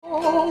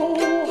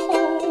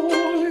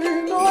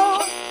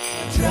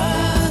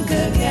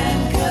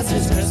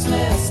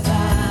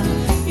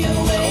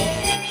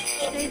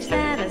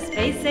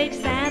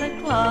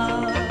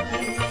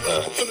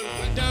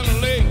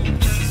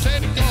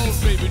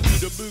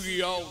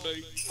boogie all day.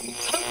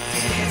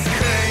 It's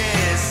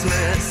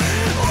Christmas.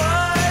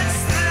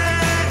 What's the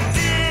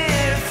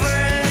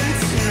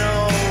difference?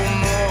 No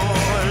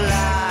more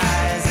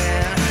lies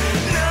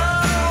and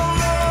no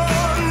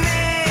more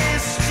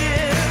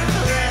mischief.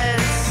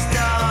 Let's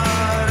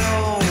start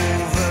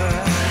over.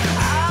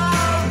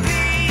 I'll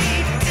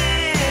be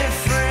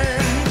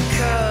different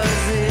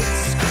 'cause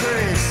it's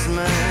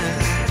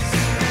Christmas.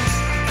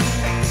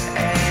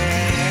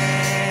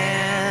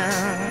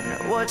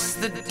 And what's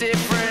the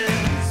difference?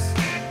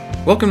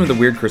 Welcome to the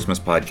Weird Christmas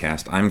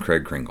Podcast. I'm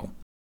Craig Kringle.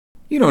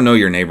 You don't know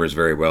your neighbors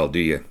very well, do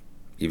you?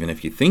 Even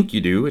if you think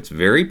you do, it's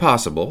very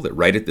possible that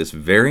right at this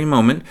very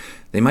moment,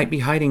 they might be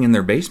hiding in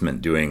their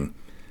basement doing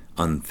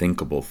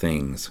unthinkable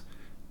things.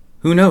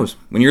 Who knows?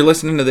 When you're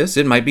listening to this,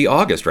 it might be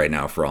August right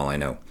now for all I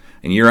know.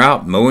 And you're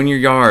out mowing your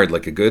yard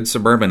like a good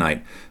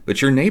suburbanite,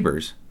 but your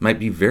neighbors might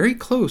be very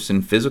close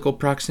in physical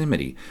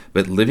proximity,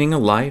 but living a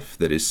life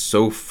that is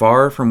so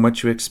far from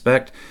what you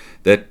expect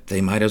that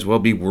they might as well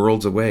be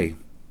worlds away.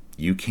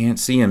 You can't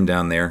see them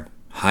down there,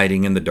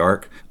 hiding in the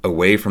dark,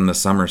 away from the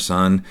summer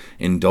sun,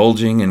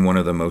 indulging in one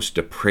of the most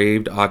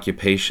depraved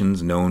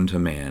occupations known to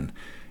man,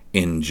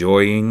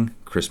 enjoying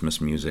Christmas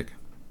music.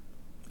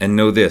 And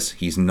know this,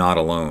 he's not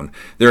alone.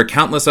 There are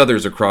countless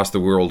others across the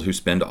world who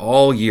spend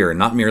all year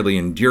not merely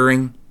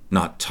enduring,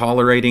 not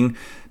tolerating,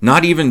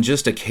 not even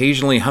just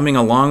occasionally humming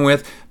along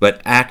with,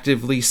 but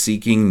actively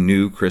seeking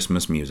new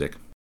Christmas music.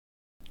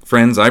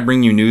 Friends, I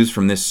bring you news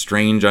from this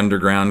strange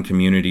underground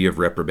community of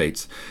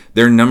reprobates.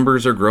 Their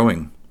numbers are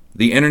growing.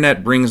 The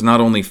internet brings not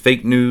only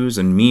fake news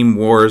and meme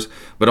wars,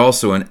 but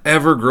also an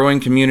ever-growing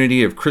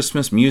community of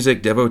Christmas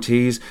music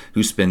devotees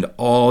who spend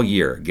all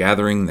year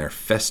gathering their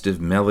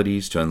festive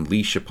melodies to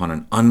unleash upon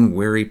an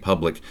unwary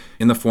public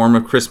in the form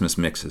of Christmas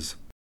mixes.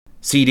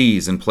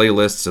 CDs and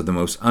playlists of the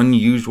most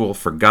unusual,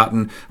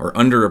 forgotten, or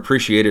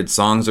underappreciated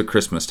songs of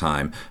Christmas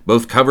time,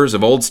 both covers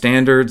of old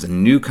standards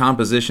and new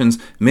compositions,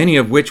 many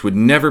of which would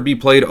never be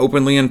played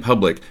openly in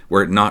public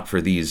were it not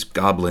for these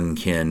goblin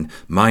kin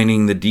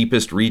mining the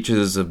deepest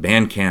reaches of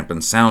Bandcamp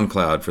and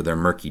SoundCloud for their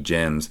murky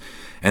gems.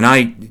 And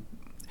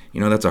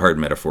that's a hard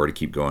metaphor to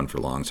keep going for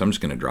long, so I'm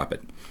just going to drop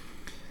it.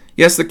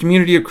 Yes, the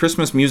community of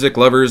Christmas music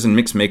lovers and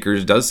mix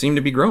makers does seem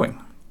to be growing.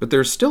 But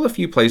there's still a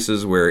few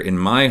places where, in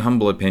my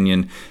humble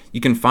opinion,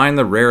 you can find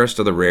the rarest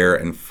of the rare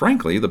and,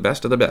 frankly, the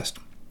best of the best.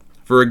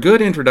 For a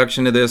good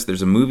introduction to this,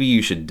 there's a movie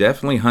you should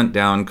definitely hunt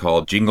down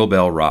called Jingle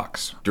Bell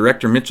Rocks.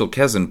 Director Mitchell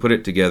Kezin put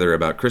it together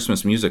about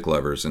Christmas music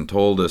lovers and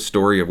told a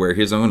story of where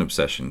his own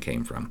obsession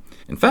came from.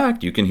 In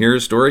fact, you can hear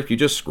his story if you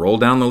just scroll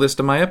down the list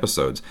of my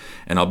episodes,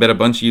 and I'll bet a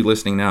bunch of you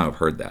listening now have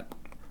heard that.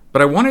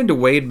 But I wanted to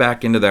wade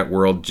back into that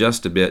world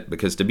just a bit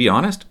because, to be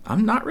honest,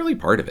 I'm not really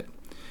part of it.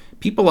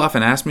 People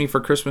often ask me for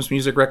Christmas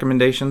music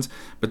recommendations,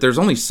 but there's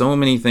only so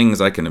many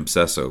things I can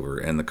obsess over,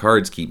 and the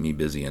cards keep me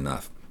busy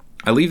enough.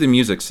 I leave the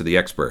musics to the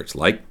experts,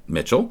 like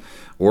Mitchell,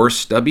 or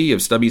Stubby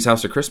of Stubby's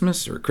House of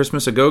Christmas, or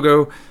Christmas A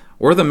Go-Go,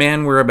 or the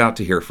man we're about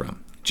to hear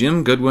from,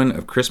 Jim Goodwin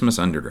of Christmas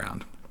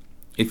Underground.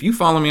 If you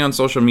follow me on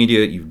social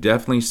media, you've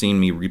definitely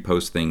seen me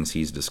repost things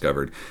he's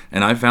discovered,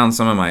 and I've found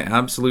some of my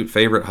absolute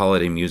favorite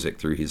holiday music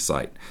through his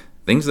site,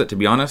 things that, to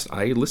be honest,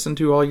 I listen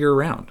to all year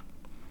round.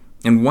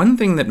 And one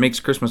thing that makes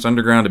Christmas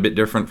Underground a bit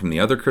different from the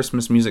other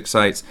Christmas music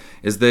sites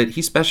is that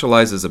he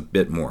specializes a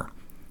bit more.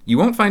 You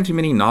won't find too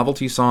many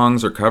novelty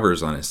songs or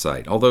covers on his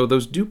site, although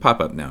those do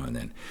pop up now and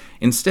then.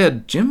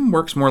 Instead, Jim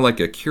works more like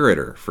a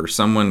curator for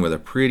someone with a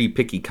pretty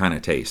picky kind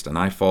of taste, and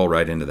I fall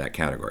right into that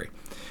category.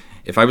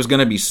 If I was going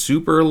to be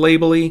super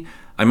labely,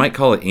 I might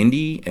call it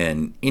indie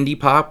and indie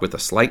pop with a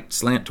slight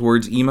slant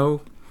towards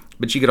emo.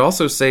 But you could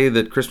also say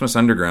that Christmas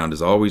Underground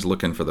is always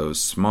looking for those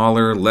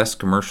smaller, less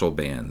commercial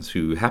bands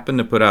who happen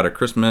to put out a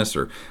Christmas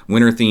or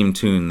winter-themed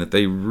tune that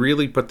they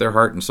really put their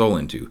heart and soul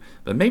into,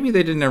 but maybe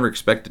they didn't ever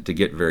expect it to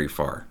get very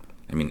far.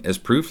 I mean, as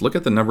proof, look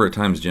at the number of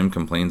times Jim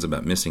complains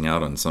about missing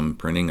out on some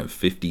printing of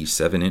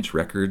 57-inch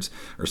records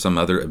or some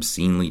other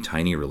obscenely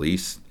tiny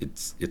release.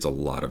 It's a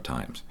lot of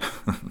times.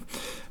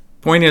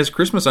 Point is,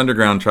 Christmas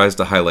Underground tries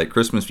to highlight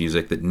Christmas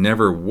music that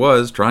never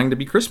was trying to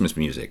be Christmas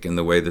music in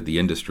the way that the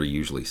industry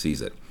usually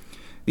sees it.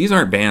 These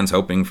aren't bands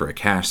hoping for a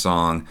cash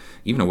song,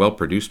 even a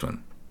well-produced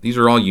one. These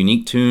are all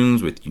unique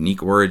tunes with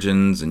unique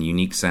origins and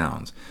unique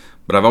sounds.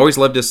 But I've always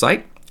loved his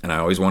site, and I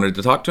always wanted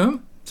to talk to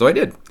him, so I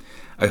did.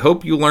 I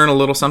hope you learn a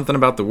little something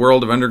about the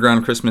world of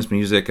underground Christmas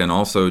music and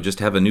also just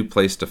have a new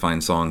place to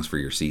find songs for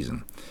your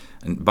season.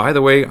 And by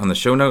the way, on the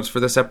show notes for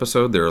this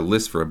episode, there are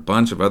lists for a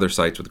bunch of other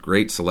sites with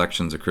great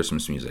selections of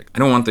Christmas music. I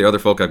don't want the other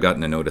folk I've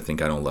gotten to know to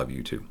think I don't love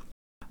you too.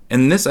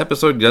 And this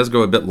episode does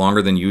go a bit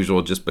longer than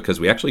usual just because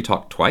we actually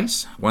talked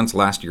twice, once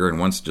last year and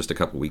once just a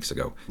couple weeks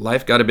ago.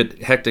 Life got a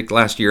bit hectic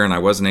last year and I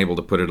wasn't able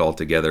to put it all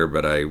together,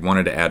 but I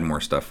wanted to add more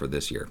stuff for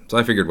this year. So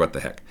I figured, what the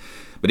heck.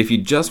 But if you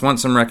just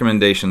want some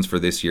recommendations for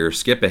this year,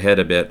 skip ahead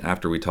a bit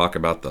after we talk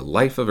about the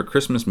life of a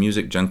Christmas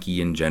music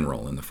junkie in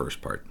general in the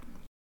first part.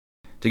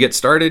 To get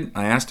started,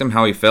 I asked him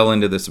how he fell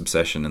into this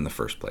obsession in the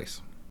first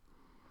place.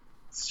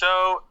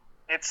 So,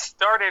 It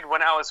started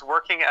when I was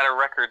working at a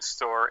record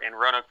store in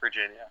Roanoke,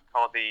 Virginia,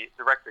 called the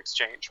Record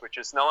Exchange, which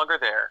is no longer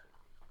there.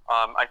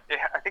 I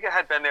think it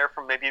had been there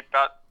from maybe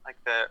about like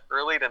the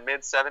early to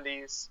mid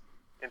 70s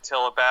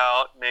until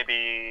about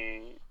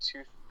maybe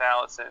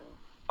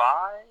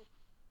 2005,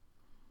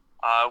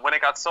 when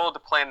it got sold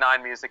to Plan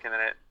 9 Music, and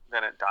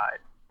then it died.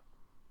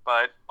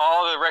 But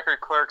all the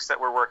record clerks that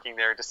were working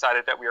there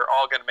decided that we were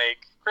all going to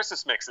make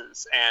Christmas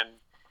mixes and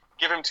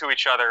give them to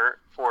each other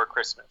for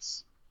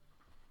Christmas.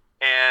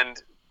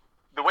 And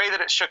the way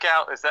that it shook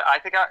out is that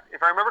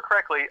if I remember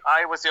correctly,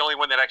 I was the only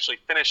one that actually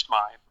finished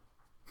mine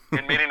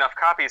and made enough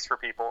copies for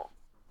people.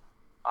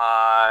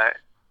 And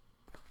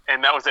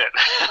that was it.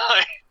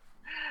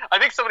 I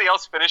think somebody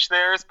else finished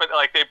theirs, but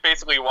like they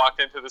basically walked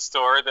into the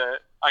store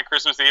on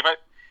Christmas Eve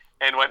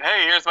and went,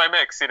 "Hey, here's my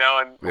mix,"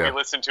 and we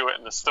listened to it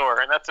in the store,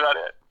 and that's about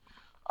it.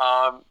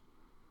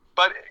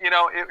 But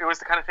it was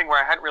the kind of thing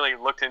where I hadn't really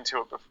looked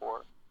into it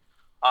before.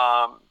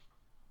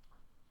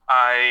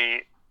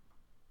 I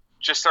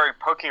just started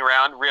poking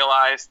around,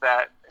 realized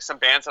that some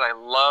bands that I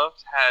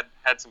loved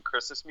had some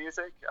Christmas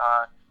music.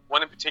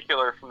 One in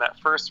particular from that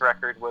first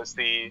record was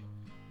the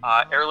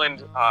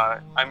Erland,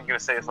 I'm going to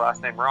say his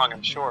last name wrong,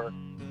 I'm sure,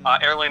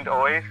 Erland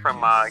Oy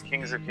from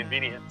Kings of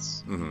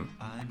Convenience. Mm-hmm.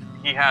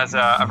 He has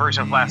a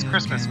version of Last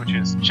Christmas, which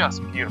is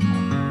just beautiful.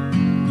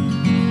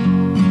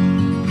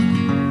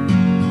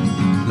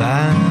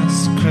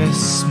 Last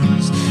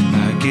Christmas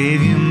I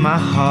gave you my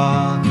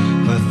heart,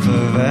 but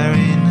the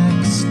very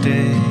next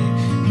day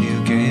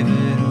you gave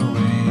it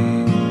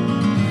away.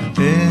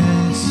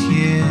 This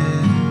year,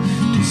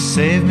 to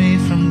save me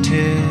from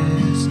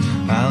tears,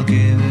 I'll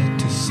give it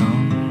to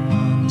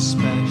someone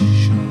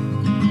special.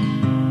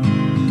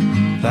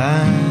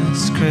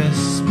 Last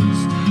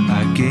Christmas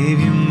I gave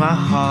you my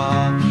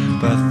heart,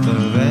 but the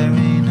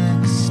very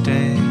next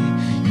day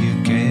you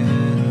gave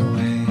it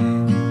away.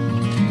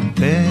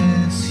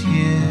 This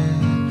year,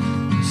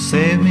 to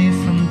save me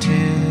from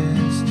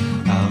tears,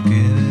 I'll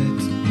give it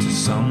to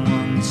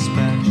someone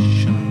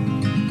special.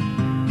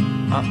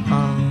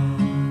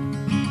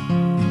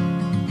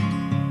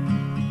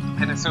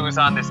 And so it was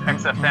on this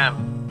XFM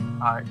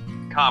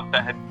comp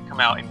that had come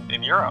out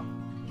in Europe.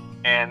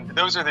 And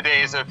those are the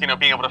days of,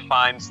 being able to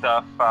find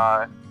stuff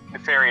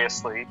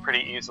nefariously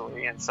pretty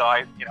easily. And so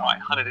I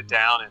hunted it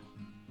down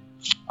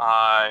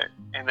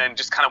and then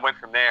just kind of went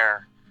from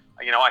there.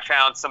 I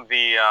found some of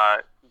the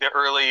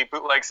early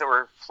bootlegs that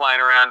were flying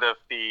around of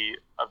the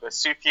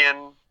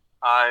Sufjan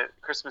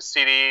Christmas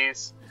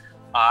CDs.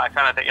 I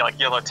found out that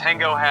Yellow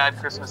Tango had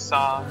Christmas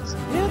songs.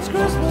 It's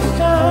Christmas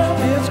time,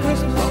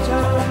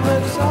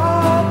 let's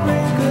all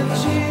bring good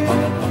cheer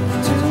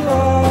to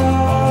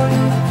all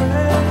your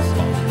friends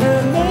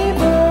and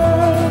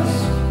neighbors,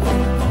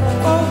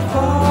 both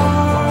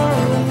far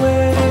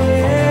away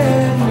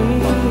and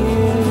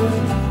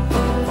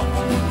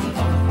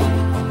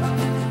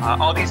near.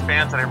 All these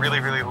bands that I really,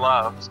 really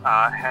loved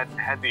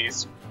had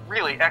these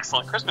really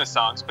excellent Christmas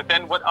songs, but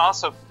then what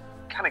also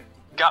kind of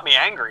got me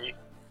angry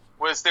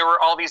was there were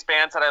all these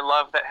bands that I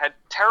loved that had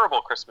terrible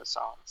Christmas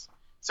songs.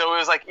 So it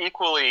was like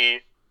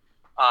equally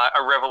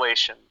a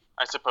revelation,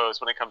 I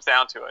suppose, when it comes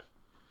down to it.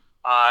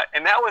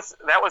 And that was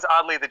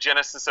oddly the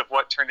genesis of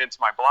what turned into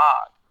my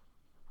blog.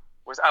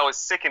 I was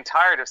sick and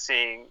tired of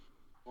seeing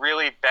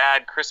really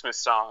bad Christmas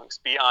songs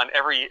be on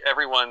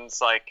everyone's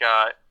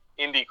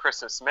indie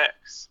Christmas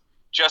mix,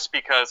 just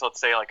because, let's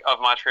say, Of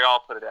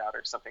Montreal put it out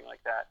or something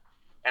like that,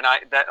 and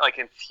that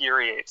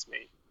infuriates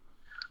me.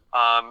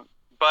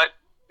 But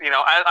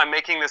I'm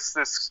making this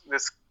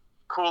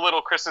cool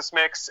little Christmas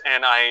mix,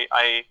 and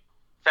I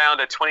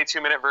found a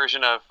 22-minute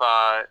version of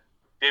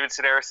David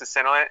Sedaris'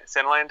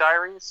 Santaland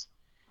Diaries,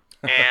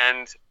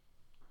 and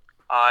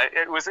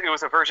it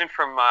was a version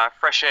from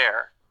Fresh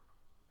Air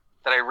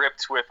that I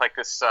ripped with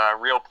this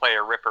real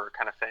player ripper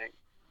kind of thing,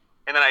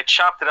 and then I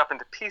chopped it up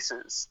into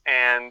pieces,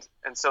 and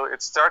so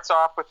it starts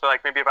off with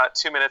maybe about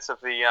 2 minutes of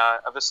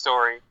the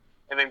story,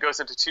 and then goes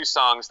into two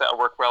songs that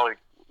work well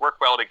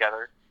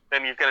together.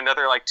 Then you've got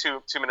another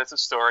 2 minutes of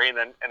story, and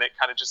it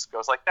kind of just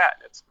goes like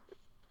that. It's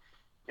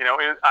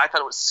I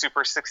thought it was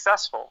super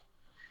successful,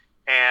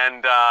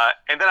 and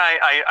then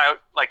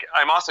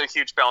I'm also a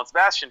huge Belle and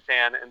Sebastian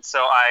fan, and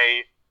so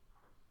I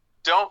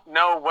don't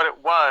know what it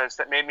was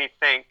that made me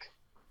think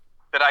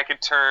that I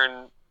could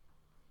turn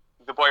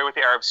The Boy with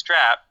the Arab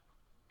Strap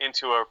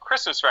into a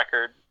Christmas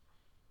record,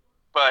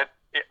 but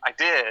I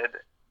did.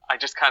 I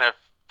just kind of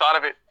thought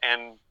of it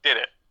and did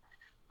it.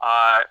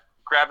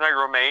 Grabbed my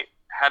roommate,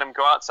 had him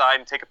go outside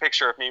and take a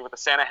picture of me with a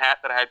Santa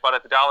hat that I had bought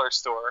at the dollar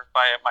store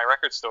by my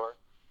record store,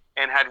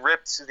 and had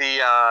ripped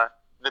the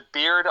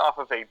beard off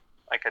of a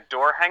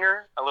door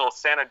hanger, a little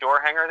Santa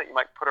door hanger that you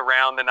might put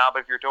around the knob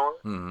of your door.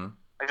 Mm-hmm.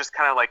 I just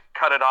kind of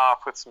cut it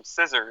off with some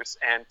scissors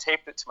and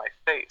taped it to my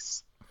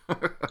face.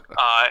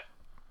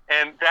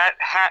 And that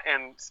hat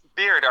and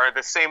beard are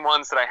the same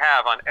ones that I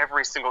have on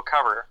every single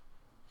cover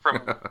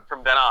from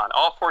then on,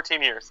 all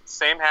 14 years.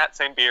 Same hat,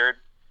 same beard,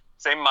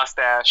 same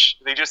mustache.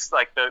 They just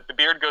the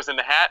beard goes in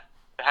the hat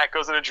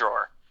goes in a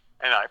drawer,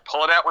 and I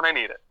pull it out when I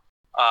need it.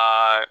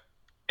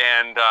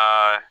 and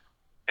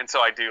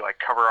so I do like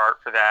cover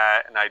art for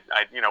that, and I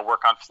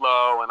work on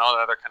flow and all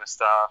that other kind of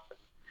stuff.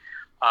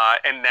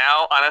 And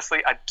now,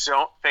 honestly, I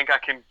don't think I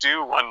can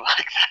do one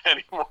like that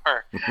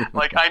anymore.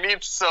 Like, I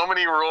need so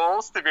many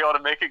rules to be able to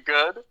make it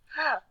good.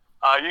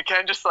 You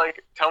can't just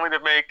like tell me to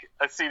make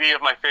a CD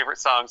of my favorite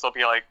songs. I'll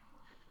be like,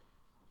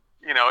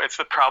 it's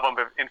the problem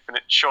of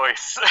infinite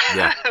choice.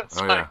 Yeah.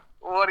 It's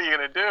what are you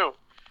gonna do?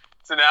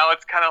 So now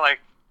it's kind of like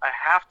I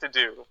have to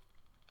do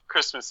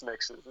Christmas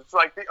mixes. It's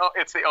like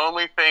it's the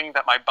only thing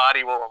that my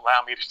body will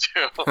allow me to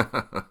do.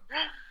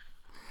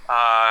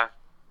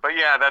 But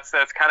yeah, that's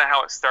kind of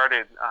how it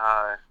started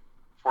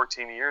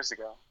 14 years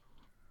ago.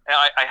 And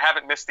I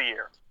haven't missed a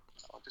year.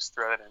 I'll just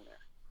throw that in there.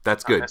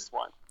 That's good. I missed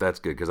one. That's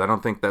good, because I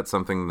don't think that's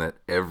something that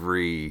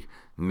every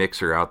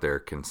mixer out there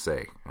can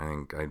say. I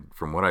think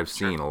from what I've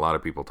seen, a lot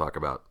of people talk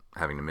about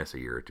having to miss a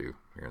year or two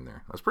here and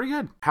there. That's pretty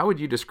good. How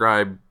would you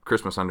describe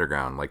Christmas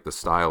Underground, like the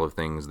style of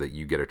things that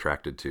you get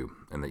attracted to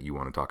and that you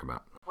want to talk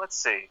about? Let's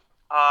see.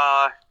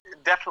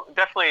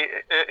 Definitely,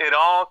 it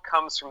all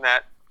comes from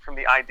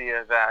the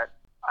idea that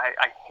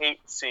I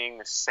hate seeing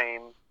the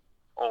same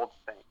old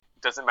thing.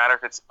 It doesn't matter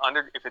if it's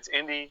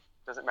indie,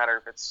 doesn't matter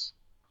if it's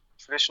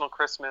traditional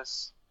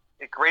Christmas.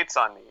 It grates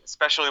on me,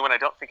 especially when I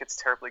don't think it's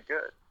terribly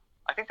good.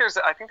 I think there's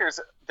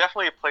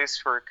definitely a place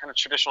for kind of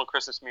traditional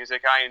Christmas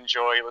music. I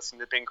enjoy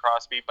listening to Bing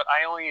Crosby, but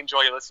I only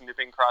enjoy listening to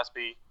Bing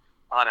Crosby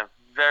on a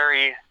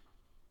very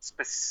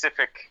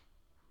specific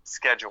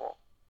schedule.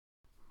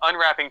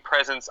 Unwrapping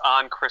presents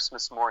on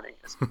Christmas morning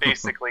is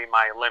basically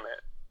my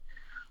limit.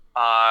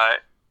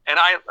 And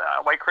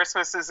White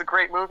Christmas is a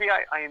great movie.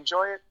 I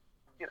enjoy it.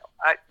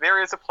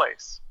 There is a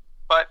place,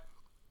 but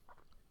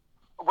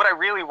what I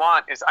really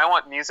want is I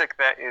want music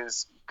that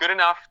is good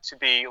enough to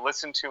be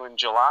listened to in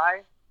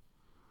July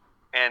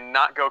and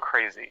not go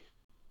crazy.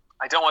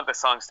 I don't want the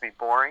songs to be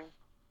boring.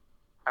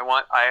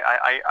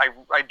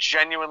 I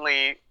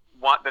genuinely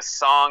want the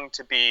song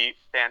to be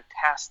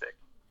fantastic,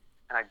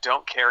 and I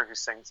don't care who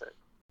sings it.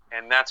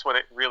 And that's what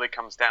it really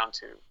comes down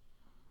to.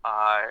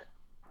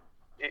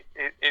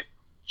 It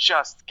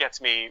just gets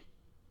me.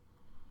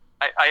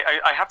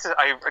 I have to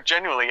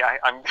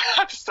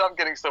stop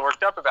getting so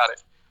worked up about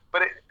it.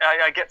 But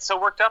I get so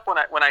worked up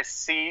when I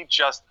see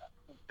just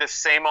the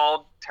same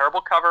old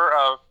terrible cover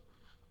of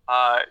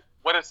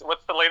what's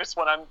the latest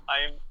one I'm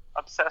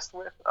obsessed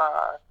with?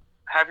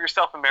 Have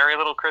Yourself a Merry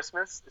Little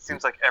Christmas. It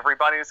seems like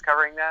everybody is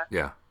covering that.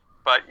 Yeah.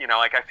 But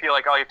like I feel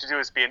like all you have to do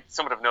is be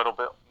somewhat of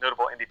notable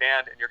indie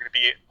band, and you're going to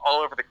be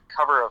all over the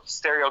cover of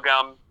Stereo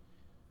Gum,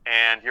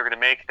 and you're going to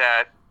make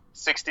that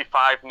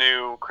 65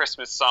 new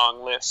Christmas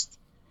song list.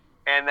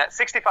 And that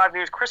 65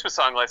 new Christmas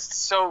song list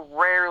so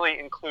rarely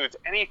includes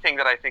anything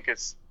that I think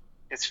is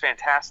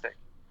fantastic.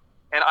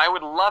 And I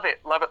would love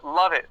it. I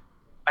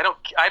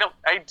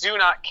do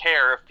not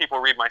care if people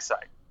read my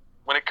site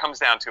when it comes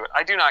down to it.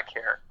 I do not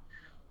care.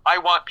 I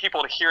want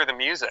people to hear the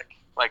music.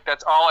 Like,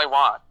 that's all I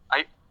want.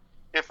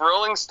 If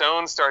Rolling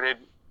Stone started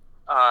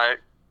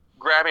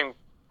grabbing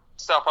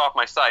stuff off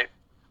my site,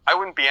 I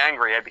wouldn't be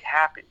angry. I'd be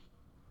happy.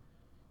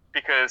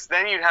 Because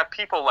then you'd have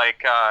people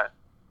like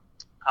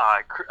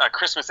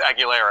Christmas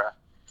Aguilera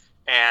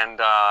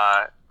and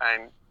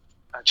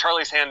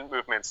Charlie's Hand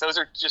Movements. Those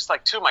are just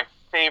like two of my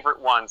favorite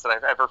ones that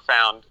I've ever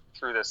found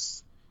through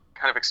this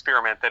kind of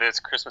experiment that is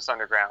Christmas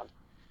Underground.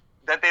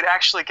 That they'd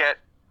actually get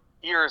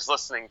ears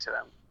listening to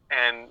them,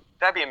 and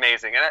that'd be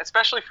amazing. And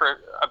especially for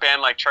a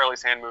band like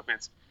Charlie's Hand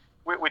Movements,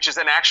 which is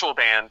an actual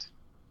band,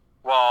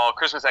 while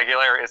Christmas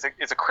Aguilera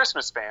is a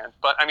Christmas band.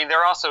 But I mean,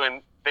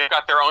 they've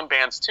got their own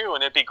bands too,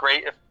 and it'd be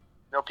great if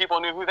people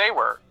knew who they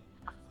were.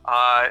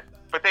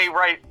 But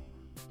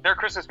their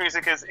Christmas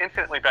music is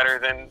infinitely better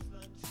than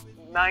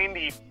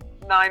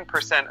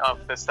 99%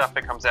 of the stuff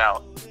that comes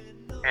out,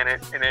 and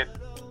it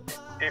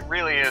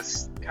really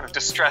is kind of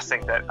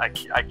distressing that I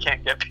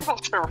can't get people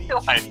to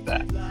realize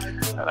that,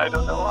 and I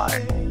don't know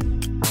why.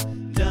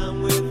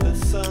 Down with the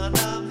sun,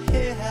 I'm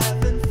here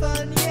having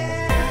fun,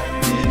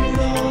 yeah. Ding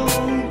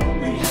dong,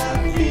 we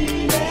have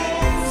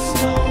feelings,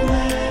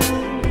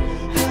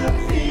 snowman.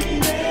 Have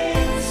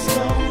feelings,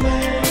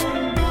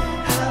 snowman.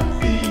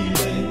 Have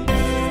feelings,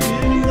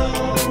 ding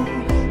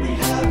dong, we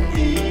have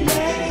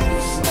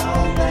feelings,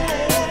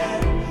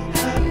 snowman.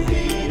 Have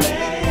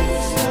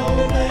feelings,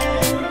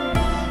 snowman.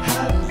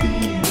 Have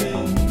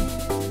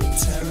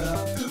feelings,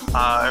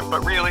 terror.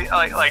 But really,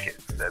 like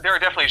there are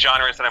definitely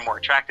genres that I'm more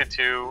attracted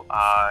to.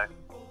 I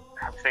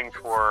have a thing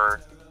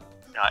for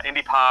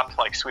indie pop,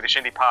 like Swedish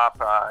indie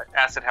pop,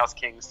 Acid House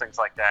Kings, things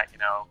like that.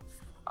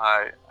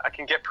 I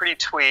can get pretty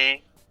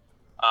twee.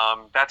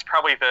 That's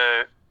probably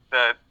the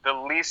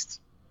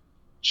least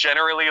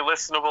generally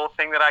listenable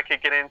thing that I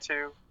could get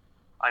into.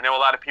 I know a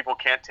lot of people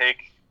can't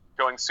take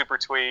going super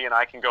twee, and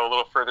I can go a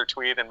little further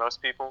twee than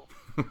most people.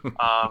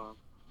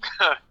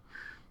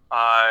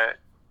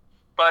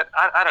 But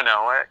I don't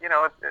know.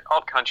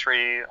 Alt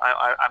country.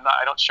 I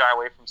don't shy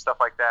away from stuff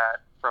like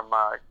that, from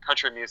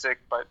country music.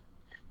 But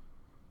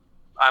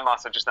I'm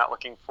also just not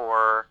looking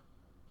for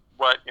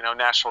what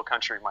Nashville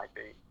country might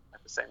be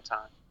at the same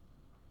time.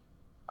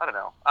 I don't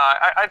know.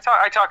 I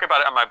talk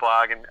about it on my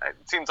blog, and it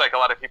seems like a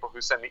lot of people who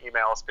send me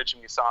emails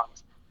pitching me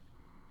songs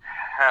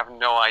have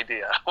no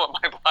idea what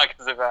my blog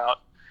is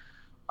about.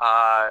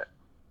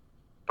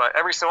 But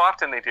every so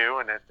often they do,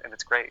 and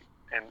it's great.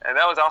 And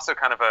that was also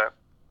kind of an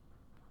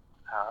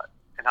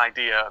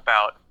idea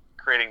about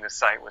creating this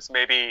site, was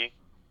maybe,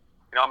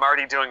 I'm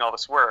already doing all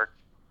this work.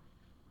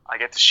 I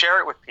get to share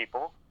it with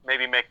people,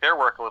 maybe make their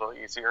work a little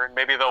easier, and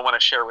maybe they'll want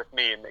to share with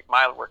me and make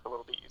my work a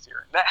little bit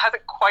easier. That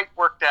hasn't quite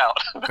worked out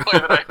the way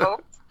that I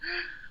hoped.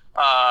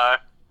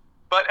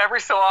 But every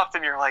so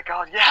often you're like,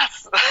 oh,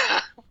 yes,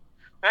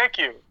 thank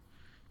you.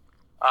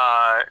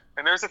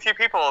 And there's a few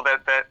people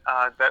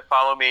that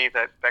follow me,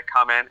 that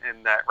comment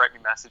and that write me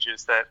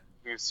messages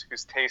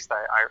whose taste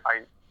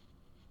I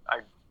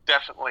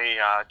definitely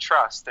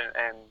trust,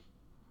 and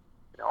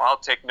I'll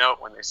take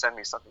note when they send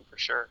me something for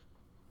sure.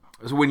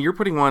 So when you're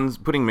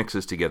putting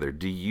mixes together,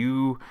 do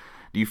you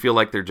feel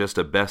like they're just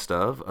a best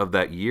of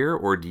that year,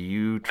 or do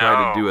you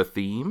try to do a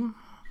theme?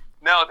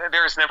 No,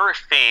 there's never a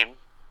theme.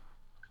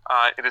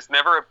 It is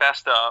never a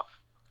best of.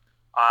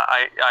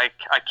 I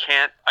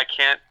can't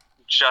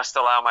just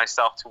allow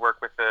myself to work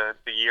with the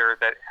year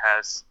that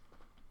has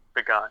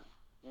begun.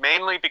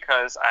 Mainly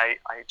because I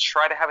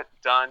try to have it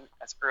done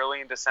as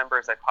early in December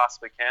as I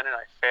possibly can, and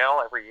I fail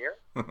every year.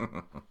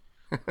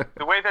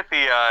 The way that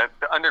the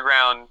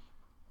underground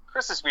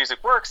Christmas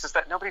music works is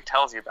that nobody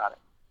tells you about it.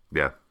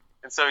 Yeah.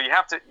 And so you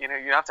have to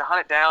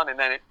hunt it down, and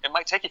then it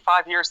might take you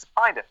 5 years to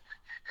find it.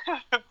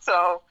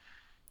 So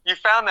you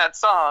found that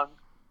song,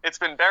 it's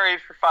been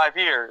buried for 5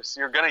 years,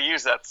 you're going to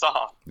use that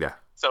song. Yeah.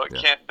 So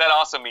that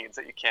also means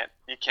that you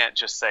can't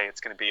just say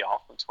it's going to be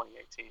all from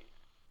 2018.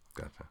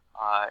 Gotcha.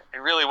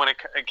 And really, when it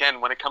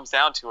comes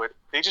down to it,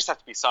 they just have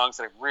to be songs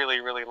that I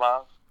really, really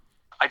love.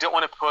 I don't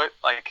want to put,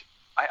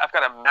 I've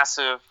got a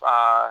massive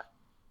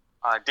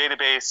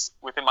database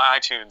within my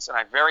iTunes, and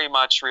I very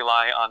much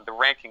rely on the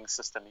ranking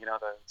system,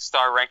 the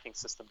star ranking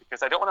system,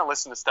 because I don't want to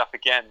listen to stuff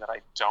again that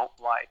I don't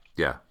like.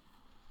 Yeah.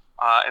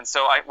 And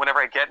so whenever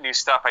I get new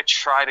stuff, I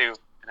try to,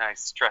 and I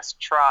stress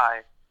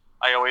try,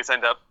 I always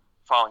end up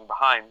falling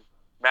behind,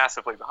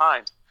 massively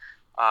behind.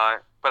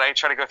 But I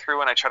try to go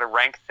through and I try to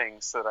rank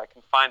things so that I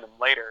can find them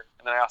later.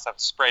 And then I also have a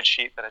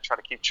spreadsheet that I try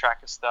to keep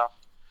track of stuff.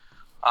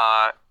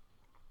 But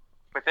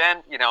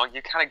then, you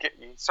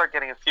start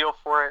getting a feel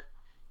for it.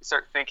 You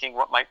start thinking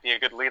what might be a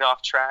good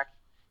lead-off track.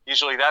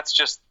 Usually that's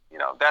just,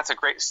 that's a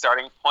great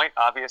starting point,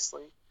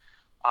 obviously.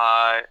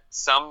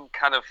 Some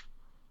kind of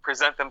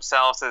present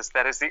themselves as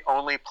that is the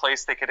only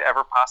place they could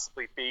ever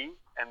possibly be.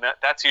 And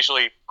that's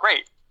usually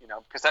great,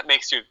 because that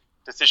makes your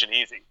decision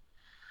easy.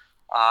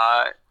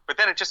 But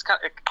then it just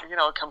it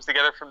comes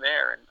together from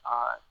there, and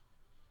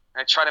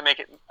I try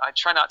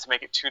not to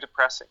make it too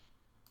depressing.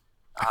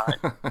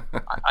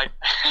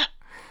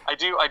 I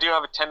do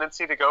have a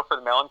tendency to go for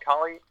the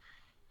melancholy,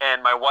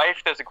 and my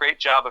wife does a great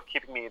job of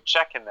keeping me in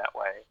check in that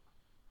way,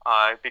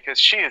 because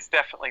she is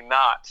definitely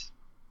not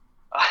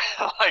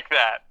like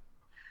that.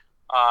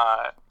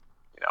 I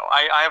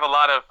have a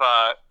lot of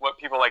what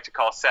people like to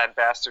call sad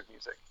bastard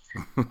music.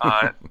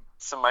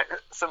 Some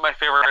of my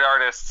favorite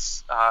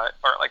artists are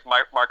like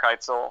Mark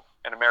Eitzel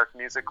and American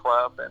Music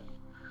Club, and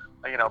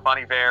Bon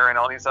Iver and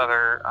all these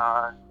other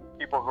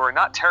people who are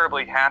not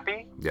terribly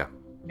happy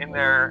in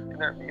their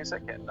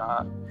music, and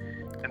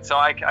so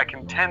I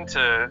can tend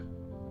to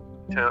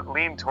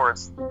lean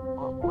towards a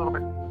little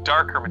bit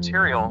darker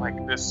material,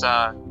 like this.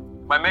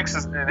 My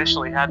mixes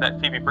initially had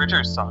that Phoebe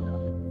Bridgers song on it,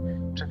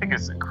 which I think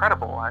is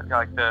incredible. I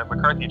like the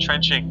McCarthy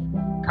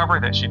Trenching cover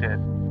that she did.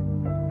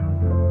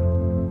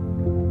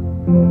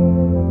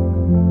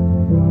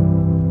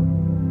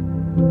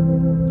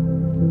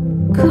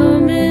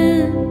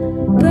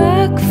 Coming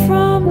back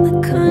from the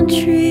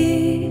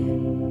country,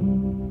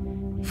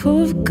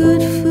 full of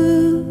good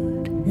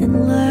food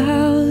and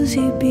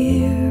lousy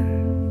beer.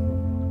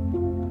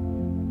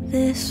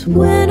 This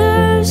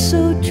winter's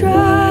so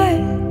dry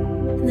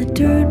and the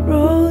dirt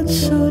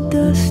road's so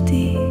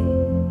dusty.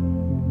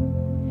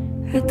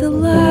 At the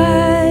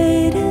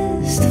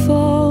lightest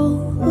fall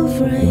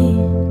of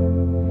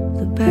rain,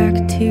 the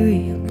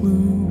bacteria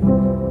bloom.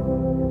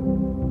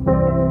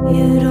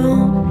 You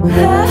don't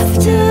have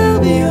to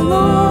be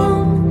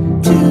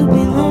alone to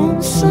be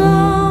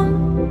lonesome.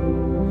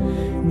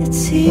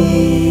 It's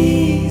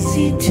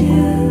easy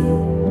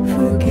to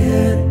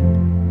forget.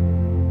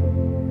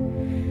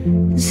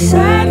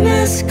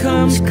 Sadness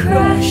comes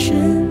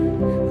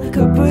crashing like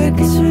a brick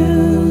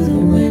through the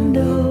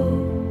window.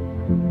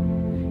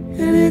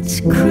 And it's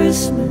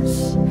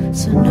Christmas,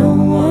 so no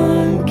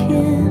one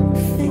can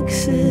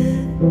fix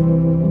it.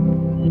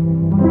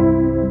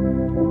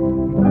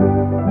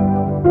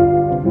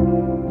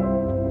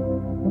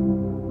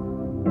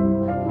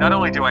 Not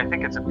only do I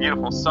think it's a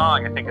beautiful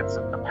song, I think it's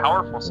a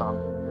powerful song,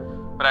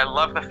 but I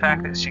love the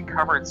fact that she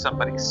covered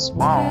somebody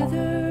small.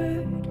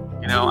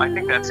 I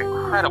think that's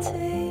incredible.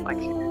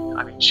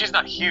 She's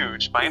not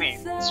huge by any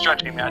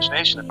stretch of the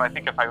imagination. If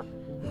I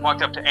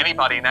walked up to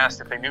anybody and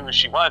asked if they knew who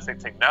she was, they'd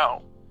say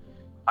no.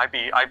 I'd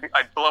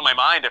blow my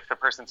mind if the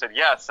person said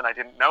yes and I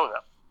didn't know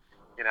them.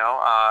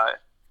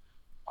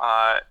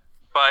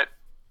 But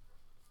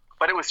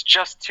it was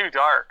just too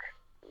dark.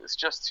 It was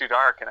just too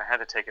dark, and I had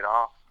to take it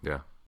off. Yeah.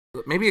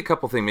 Maybe a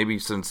couple things. Maybe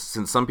since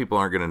some people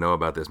aren't going to know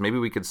about this, maybe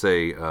we could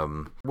say,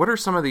 what are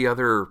some of the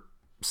other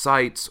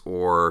sites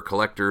or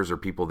collectors or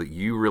people that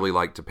you really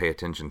like to pay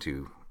attention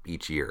to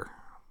each year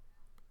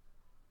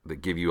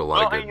that give you a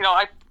lot of good... You know,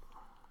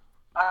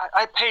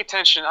 I pay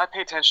attention. I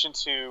pay attention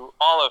to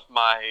all of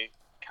my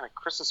kind of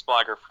Christmas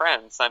blogger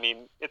friends. I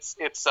mean, it's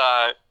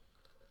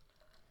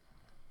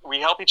we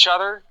help each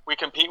other. We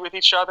compete with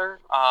each other.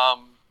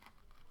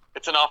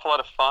 It's an awful lot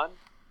of fun.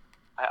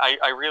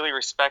 I really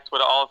respect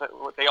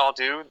what they all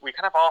do. We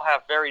kind of all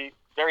have very,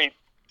 very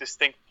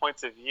distinct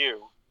points of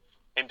view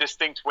and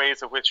distinct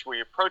ways of which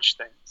we approach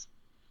things.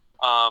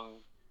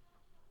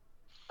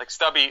 Like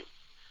Stubby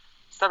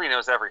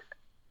knows everything.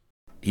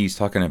 He's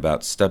talking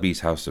about Stubby's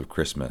House of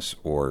Christmas,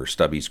 or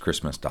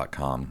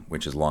Stubby'sChristmas.com,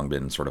 which has long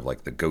been sort of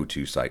like the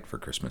go-to site for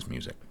Christmas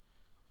music.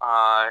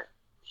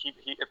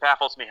 It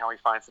baffles me how he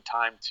finds the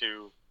time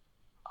to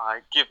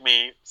give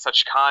me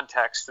such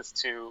context as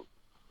to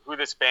who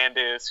this band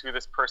is, who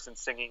this person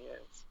singing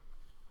is.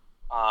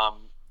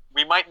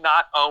 We might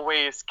not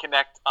always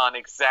connect on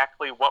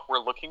exactly what we're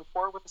looking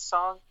for with a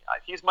song.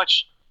 He's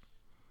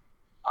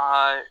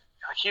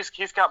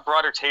got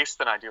broader taste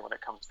than I do when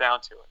it comes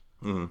down to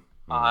it. Mm-hmm.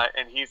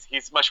 And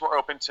he's much more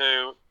open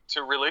to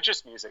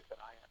religious music than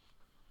I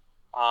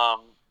am.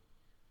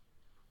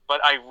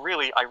 But I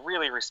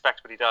really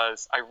respect what he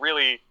does.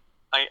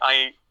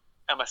 I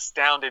am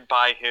astounded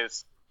by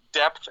his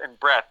depth and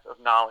breadth of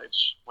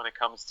knowledge when it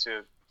comes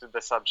to the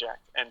subject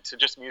and to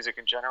just music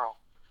in general.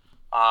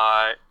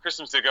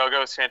 Christmas A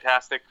Go-Go is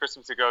fantastic.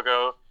 Christmas A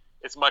Go-Go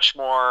is much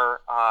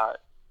more,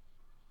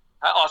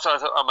 also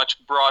has a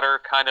much broader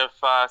kind of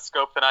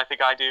scope than I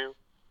think I do.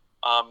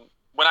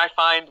 When I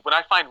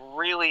find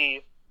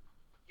really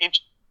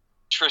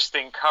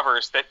interesting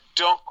covers that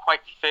don't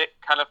quite fit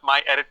kind of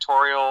my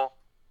editorial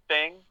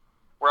thing,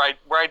 where I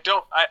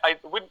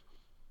wouldn't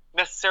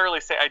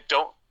necessarily say I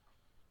don't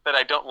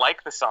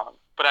like the song,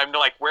 but I'm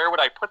like, where would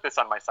I put this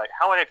on my site?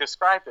 How would I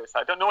describe this?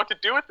 I don't know what to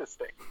do with this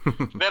thing.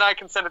 Then I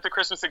can send it to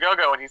Christmas A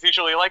Go-Go, and he's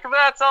usually like,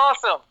 that's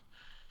awesome.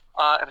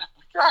 And I'm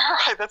like, all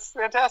right, that's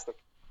fantastic.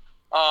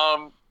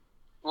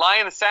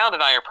 Lion the Sound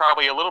and I are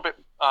probably a little bit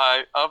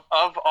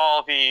of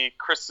all the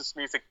Christmas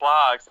music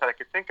blogs that I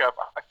could think of.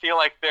 I feel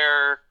like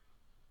they're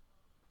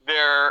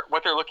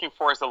what they're looking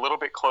for is a little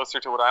bit closer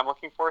to what I'm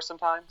looking for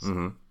sometimes.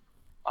 Mm-hmm.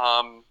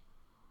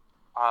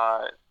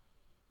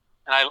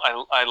 And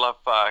I love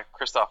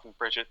Christoph and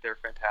Bridget. They're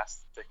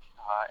fantastic,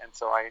 and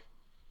so I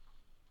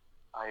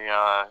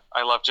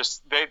love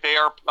just they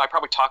are. I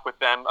probably talk with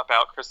them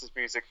about Christmas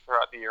music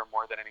throughout the year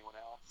more than anyone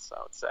else.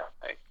 I would say.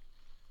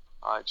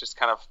 Just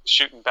kind of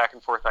shooting back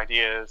and forth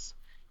ideas.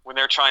 When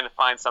they're trying to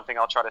find something,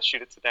 I'll try to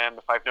shoot it to them.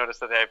 If I've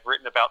noticed that they've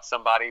written about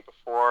somebody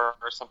before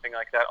or something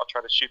like that, I'll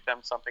try to shoot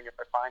them something if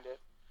I find it.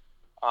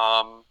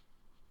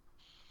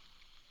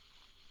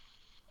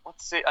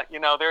 Let's see.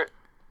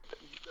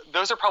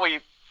 Those are probably,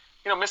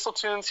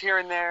 Mistletoons here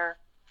and there.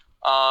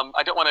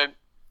 I don't want to.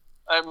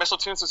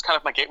 Mistletoons was kind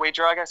of my gateway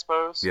drug, I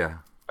suppose. Yeah.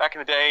 Back in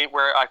the day,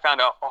 where I found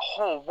a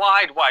whole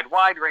wide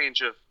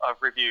range of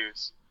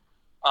reviews.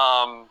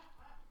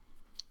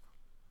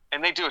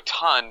 And they do a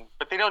ton,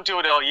 but they don't do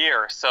it all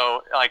year.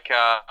 So, I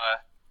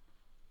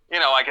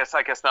guess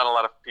not a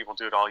lot of people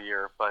do it all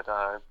year. But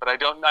I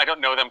don't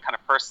know them kind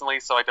of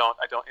personally, so I don't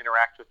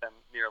interact with them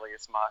nearly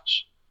as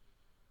much.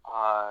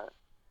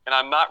 And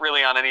I'm not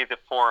really on any of the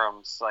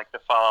forums like the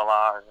Fa La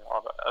La or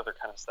all the other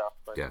kind of stuff.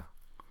 But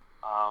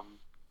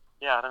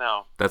yeah, I don't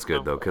know. That's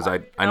good though, because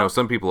I know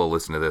some people will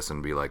listen to this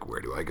and be like,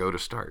 "Where do I go to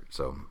start?"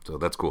 So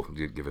that's cool.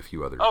 You give a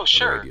few other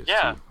other ideas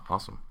too.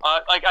 Awesome.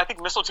 I think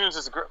Mistletoons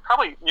is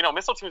probably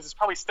Mistletoons is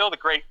probably still the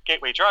great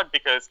gateway drug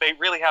because they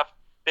have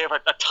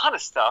a ton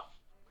of stuff.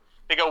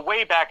 They go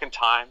way back in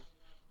time.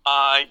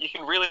 You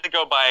can really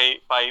go by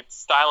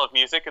style of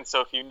music, and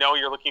so if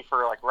you're looking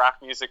for like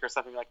rock music or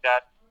something like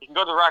that, you can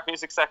go to the rock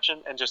music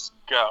section and just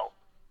go.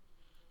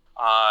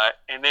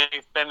 And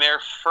they've been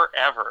there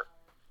forever.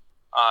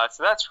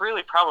 So that's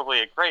really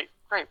probably a great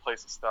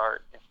place to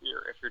start if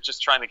you're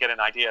just trying to get an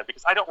idea,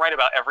 because I don't write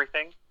about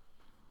everything.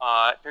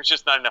 There's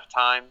just not enough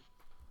time.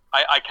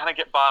 I kind of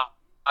get bogged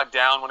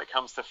down when it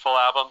comes to full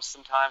albums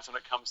sometimes, when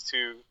it comes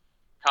to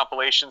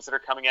compilations that are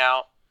coming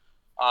out,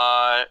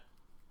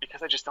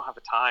 because I just don't have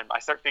the time. I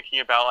start thinking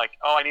about like,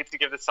 I need to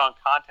give this song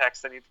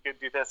context. I need to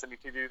do this. I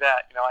need to do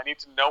that. I need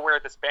to know where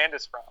this band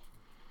is from.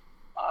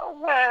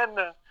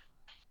 When?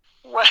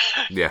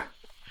 Yeah.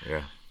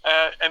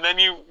 And then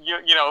you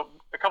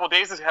a couple of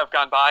days have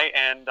gone by,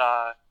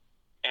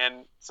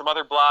 and some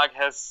other blog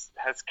has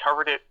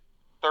covered it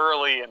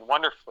thoroughly and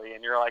wonderfully,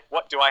 and you're like,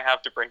 what do I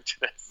have to bring to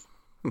this?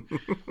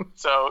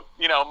 So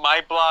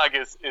my blog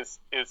is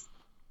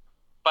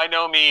by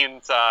no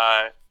means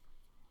a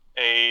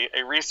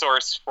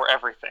resource for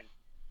everything.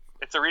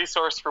 It's a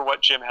resource for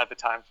what Jim had the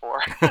time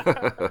for.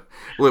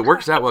 Well, it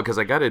works out well, because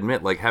I got to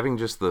admit, like, having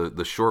just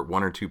the short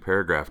 1 or 2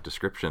 paragraph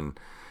description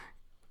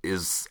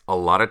is a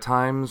lot of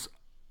times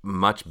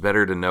much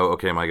better to know,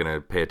 okay, am I going to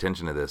pay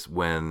attention to this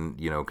when,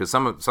 because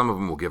some of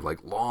them will give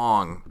like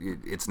long,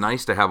 it's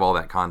nice to have all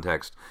that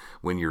context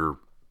when you're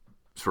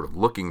sort of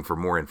looking for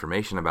more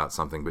information about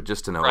something, but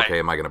just to know, Right. okay,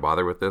 am I going to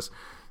bother with this?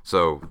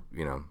 So,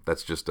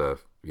 that's just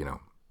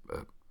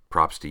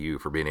props to you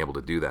for being able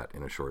to do that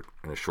in a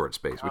short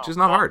space, which is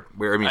not hard.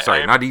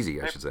 Not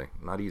easy, I should say.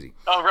 Not easy.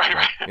 Oh,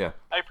 right. Yeah.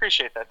 I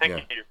appreciate that. Thank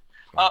Yeah. you.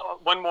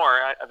 One more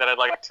that I'd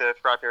like to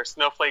throw out there.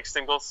 Snowflake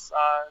Singles.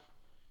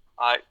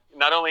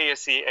 Not only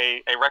is he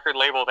a record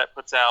label that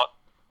puts out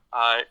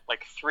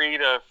like 3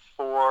 to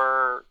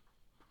 4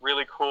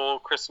 really cool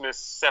Christmas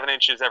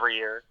 7-inches every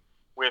year,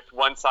 with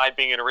one side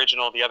being an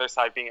original, the other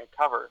side being a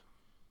cover,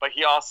 but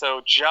he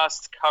also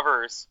just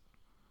covers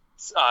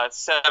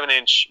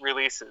 7-inch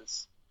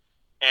releases,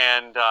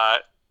 and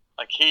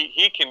like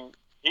he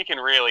can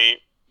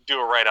really do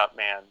a write-up,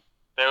 man.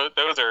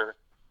 Those are,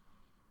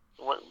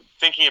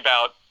 thinking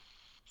about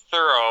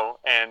thorough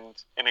and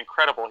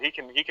incredible. He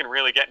can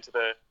really get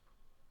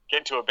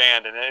into a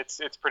band, and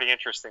it's pretty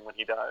interesting when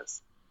he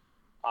does.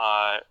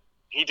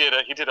 He did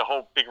a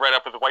whole big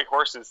write-up of the White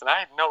Horses, and I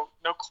had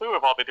no clue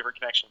of all the different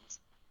connections.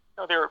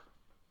 It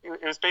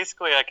was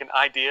basically like an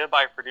idea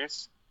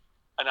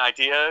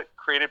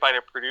created by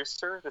the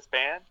producer, this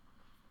band,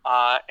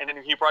 and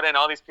then he brought in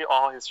all these people,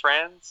 all his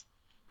friends,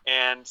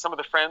 and some of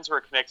the friends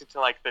were connected to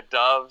like the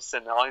Doves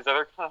and all these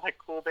other kind of like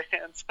cool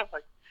bands. I'm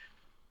like,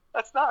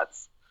 that's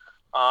nuts.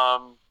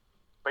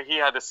 But he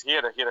had a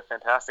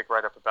fantastic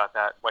write-up about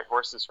that White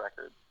Horses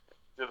record,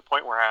 to the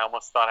point where I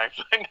almost thought I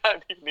might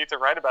not even need to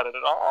write about it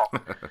at all.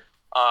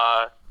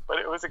 But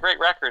it was a great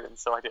record, and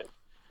so I did.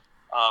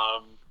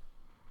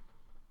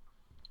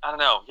 I don't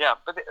know, yeah,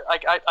 but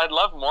like I'd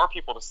love more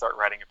people to start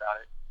writing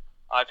about it.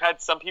 I've had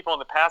some people in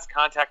the past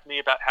contact me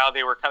about how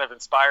they were kind of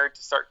inspired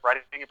to start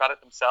writing about it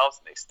themselves,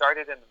 and they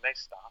started and then they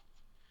stopped.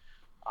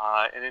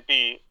 And it'd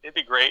be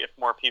great if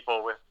more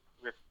people with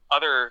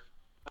other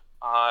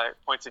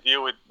points of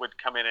view would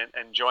come in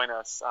and join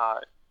us.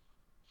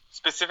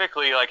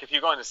 Specifically, like if you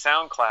go into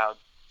SoundCloud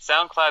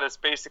is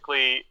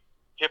basically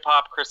hip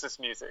hop Christmas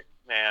music,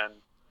 man.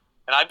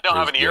 And I don't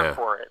have an ear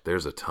for it.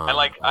 There's a ton.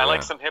 I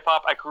like some hip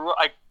hop.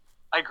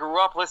 I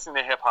grew up listening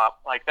to hip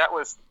hop. Like that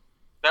was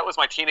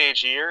my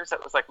teenage years.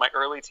 That was like my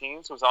early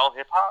teens was all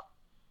hip hop.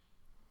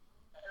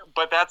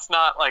 But that's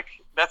not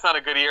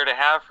a good ear to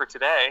have for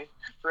today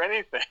for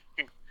anything.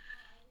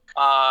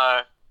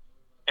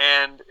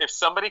 And if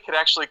somebody could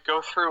actually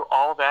go through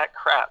all that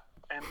crap,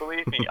 and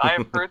believe me, I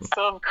have heard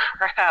some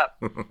crap,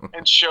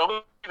 and show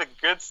me the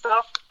good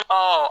stuff,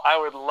 oh, I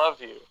would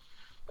love you.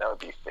 That would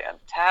be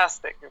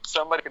fantastic if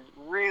somebody could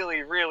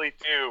really, really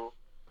do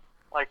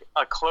like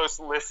a close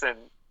listen,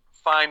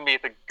 find me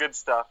the good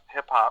stuff,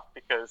 hip hop,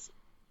 because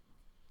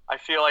I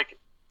feel like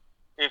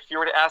if you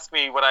were to ask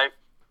me what I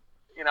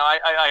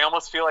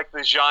almost feel like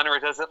the genre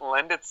doesn't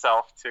lend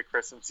itself to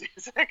Christmas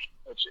music,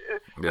 which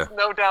is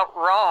no doubt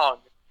wrong.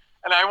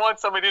 And I want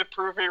somebody to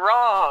prove me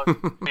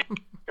wrong,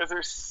 because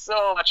there's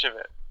so much of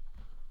it.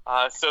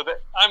 So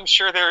that I'm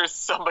sure there's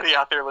somebody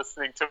out there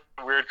listening to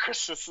Weird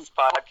Christmas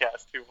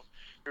podcast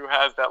who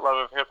has that love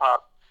of hip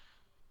hop,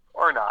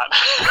 or not,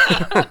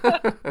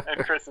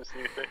 and Christmas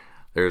music.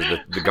 There's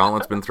the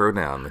gauntlet's been thrown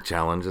down. The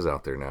challenge is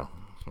out there now.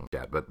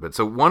 Yeah, but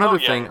so one other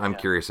thing I'm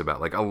curious about,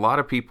 like a lot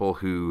of people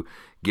who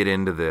get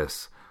into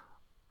this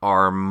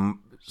are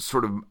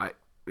sort of,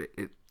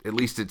 at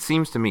least it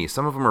seems to me,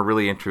 some of them are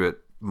really into it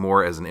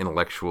more as an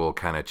intellectual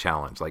kind of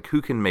challenge, like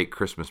who can make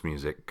Christmas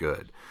music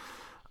good.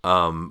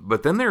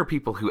 But then there are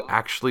people who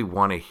actually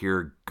want to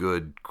hear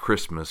good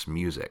Christmas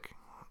music.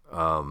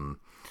 I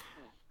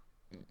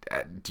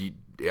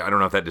don't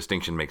know if that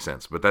distinction makes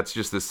sense, but that's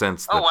just the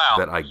sense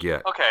that I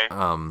get. Okay.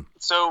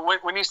 So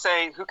when you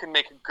say who can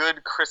make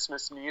good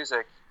Christmas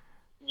music,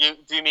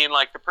 do you mean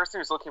like the person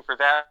who's looking for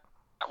that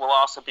will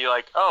also be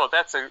like, oh,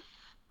 that's a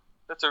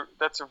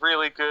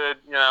really good,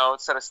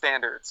 set of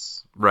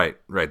standards. Right.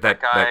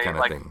 That kind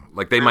of thing.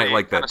 Like they really might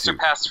like that kind of too.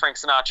 Surpassed Frank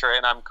Sinatra,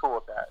 and I'm cool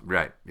with that.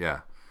 Right. Yeah.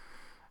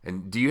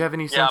 And do you have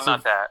any sense I'm not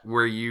of that.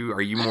 are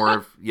you more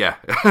of, yeah,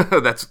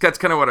 that's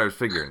kind of what I was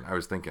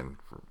thinking,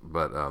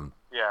 but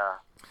yeah.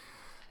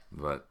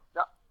 But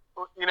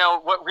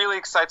what really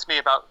excites me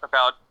about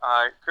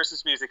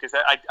Christmas music is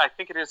that I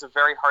think it is a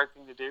very hard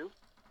thing to do.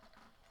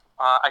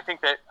 I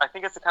think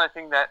it's the kind of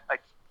thing that,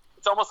 like,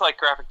 it's almost like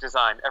graphic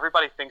design.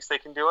 Everybody thinks they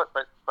can do it,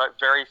 but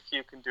very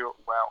few can do it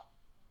well.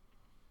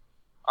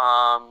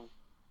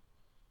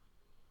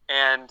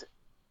 And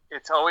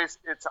it's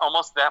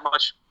almost that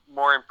much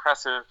more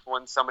impressive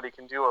when somebody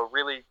can do a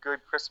really good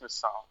Christmas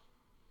song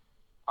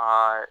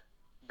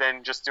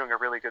than just doing a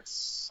really good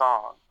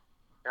song.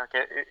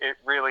 Okay, it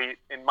really,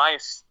 in my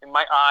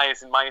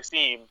eyes, in my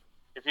esteem,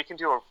 if you can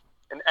do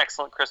an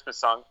excellent Christmas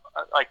song,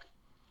 like,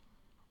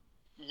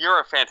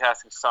 you're a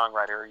fantastic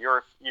songwriter.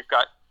 You've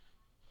got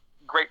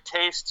great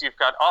taste. You've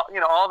got all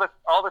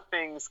the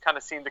things kind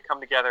of seem to come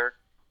together,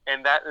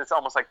 and that is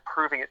almost like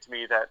proving it to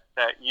me that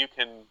you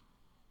can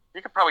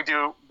probably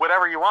do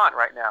whatever you want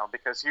right now,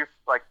 because you've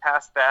like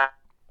passed that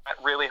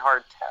really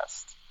hard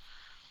test.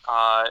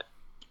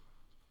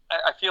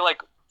 I feel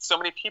like so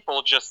many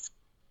people just,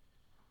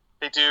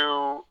 they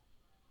do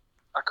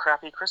a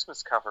crappy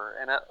Christmas cover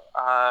and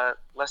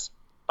less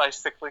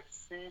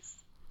bicyclettes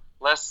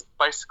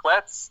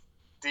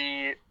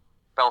de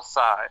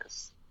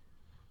Belsize.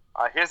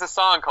 Here's a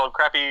song called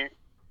Crappy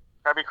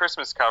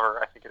Christmas Cover,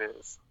 I think it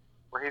is,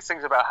 where he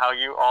sings about how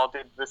you all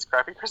did this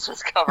crappy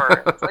Christmas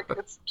cover. It's like,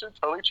 it's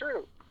totally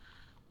true.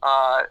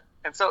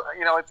 And so,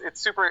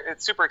 it's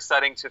super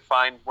exciting to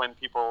find when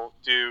people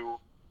do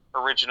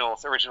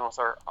originals. Originals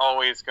are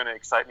always going to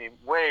excite me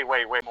way,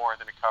 way, way more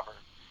than a cover.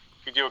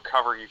 If you do a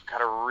cover, you've got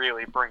to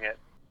really bring it.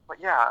 But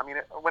yeah, I mean,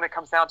 when it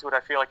comes down to it,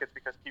 I feel like it's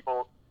because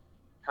people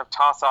kind of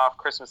toss off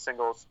Christmas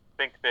singles,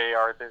 think they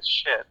are this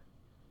shit,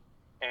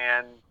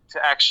 and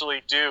to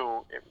actually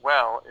do it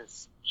well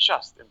is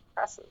just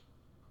impressive,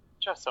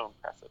 just so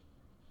impressive.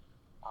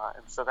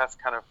 And so that's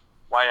kind of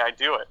why I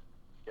do it.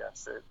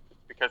 Yes,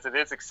 because it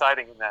is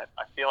exciting in that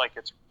I feel like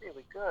it's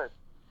really good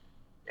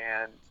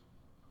and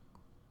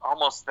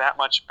almost that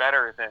much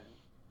better than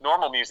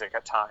normal music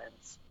at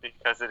times,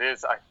 because it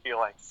is, I feel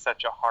like,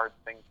 such a hard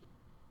thing to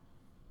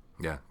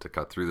do. Yeah, to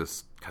cut through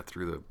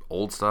the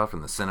old stuff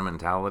and the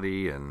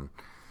sentimentality and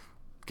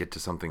get to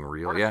something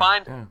real. Or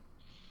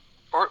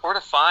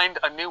to find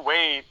a new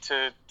way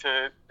to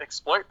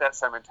exploit that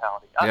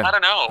sentimentality. I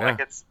don't know. Yeah. Like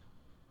it's,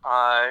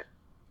 I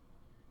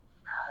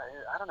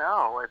don't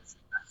know.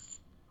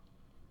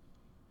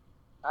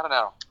 I don't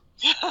know.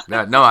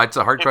 Yeah, no, it's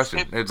a hard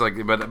question. It's like,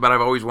 but I've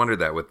always wondered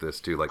that with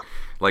this too.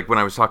 Like when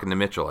I was talking to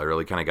Mitchell, I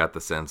really kind of got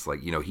the sense,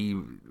 like, he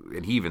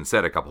even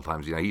said a couple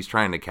times, he's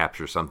trying to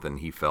capture something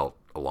he felt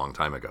a long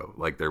time ago.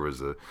 Like there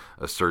was a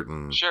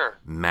certain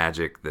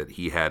magic that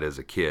he had as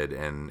a kid,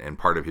 and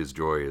part of his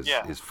joy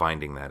is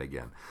finding that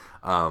again.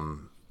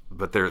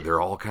 But there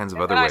are all kinds of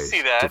other ways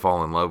to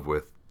fall in love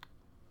with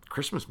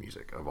Christmas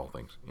music, of all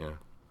things. Yeah.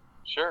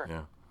 Sure.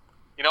 Yeah.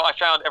 I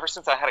found ever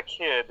since I had a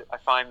kid, I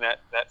find that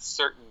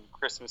certain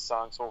Christmas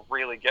songs will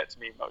really get to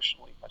me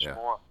emotionally much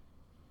more.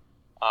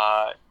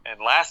 And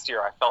last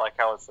year, I felt like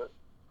I was a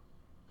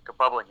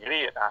bubbling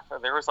idiot.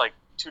 There was like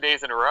 2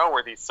 days in a row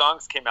where these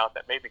songs came out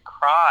that made me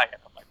cry,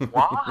 and I'm like,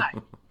 why?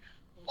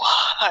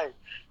 Why?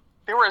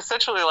 They were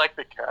essentially like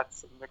the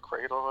Cats in the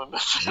Cradle and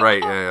the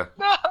right. Yeah.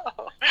 No,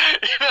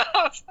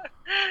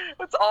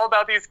 it's all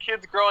about these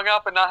kids growing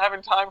up and not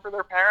having time for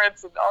their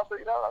parents, and also,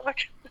 I'm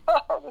like,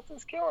 no, this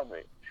is killing me.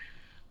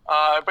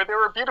 But they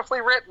were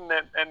beautifully written,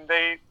 and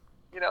they,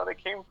 they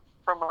came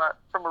from a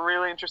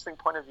really interesting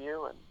point of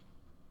view, and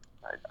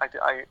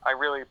I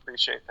really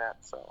appreciate that.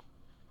 So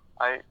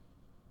I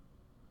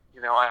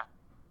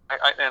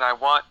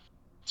want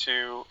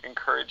to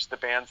encourage the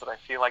bands that I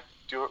feel like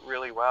do it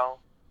really well,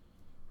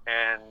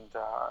 and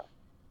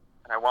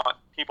I want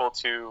people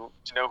to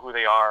know who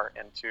they are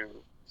and to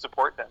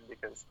support them,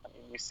 because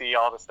you see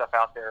all the stuff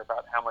out there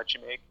about how much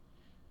you make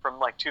from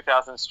like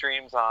 2,000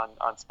 streams on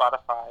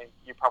Spotify.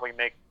 You probably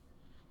make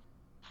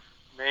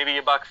maybe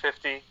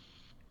 $1.50,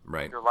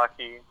 right? If you're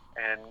lucky.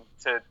 And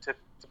to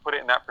put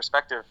it in that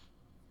perspective,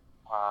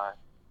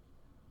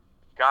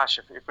 gosh,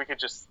 if we could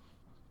just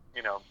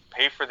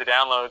pay for the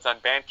downloads on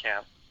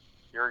Bandcamp,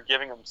 you're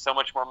giving them so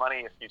much more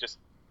money if you just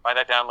buy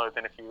that download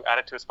than if you add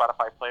it to a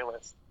Spotify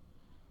playlist.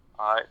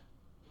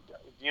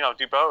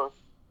 Do both.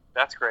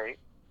 That's great.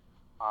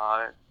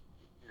 If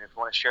you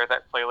want to share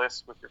that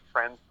playlist with your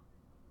friends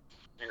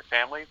and your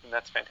family, then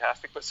that's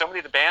fantastic. But so many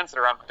of the bands that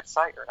are on my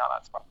site are not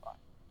on Spotify.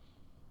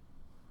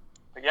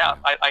 But yeah,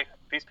 I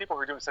these people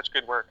who are doing such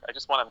good work, I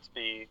just want them to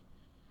be,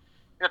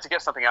 to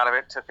get something out of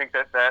it, to think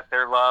that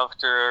they're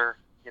loved, or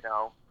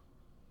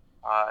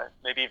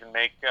maybe even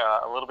make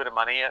a little bit of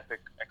money at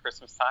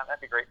Christmas time.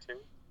 That'd be great too.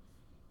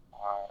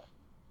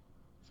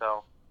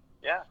 So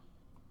yeah,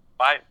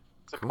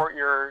 support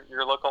your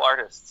local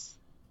artists.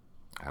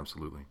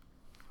 Absolutely.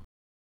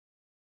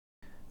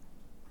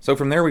 So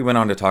from there, we went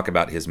on to talk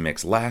about his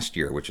mix last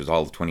year, which was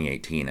all of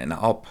 2018, and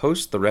I'll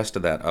post the rest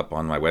of that up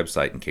on my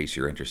website in case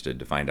you're interested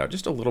to find out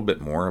just a little bit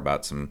more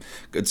about some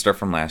good stuff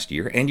from last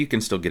year, and you can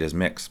still get his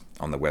mix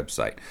on the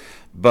website.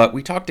 But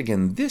we talked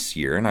again this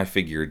year, and I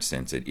figured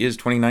since it is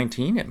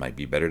 2019, it might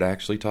be better to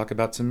actually talk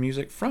about some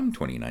music from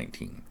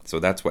 2019. So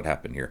that's what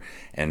happened here.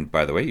 And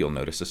by the way, you'll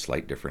notice a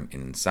slight difference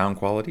in sound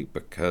quality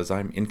because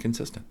I'm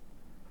inconsistent.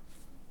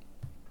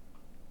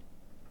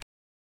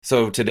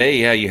 So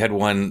today, you had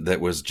one that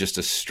was just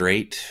a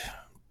straight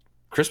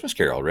Christmas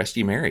carol, Rest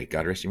Ye Merry,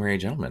 God Rest Ye Merry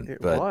Gentlemen.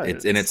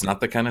 It's not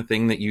the kind of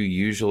thing that you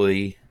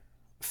usually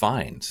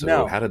find.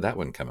 So How did that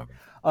one come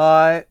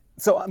up?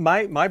 So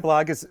my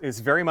blog is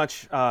very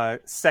much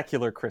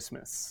secular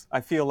Christmas. I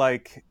feel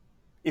like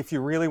if you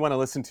really want to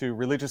listen to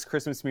religious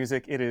Christmas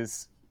music,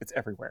 it's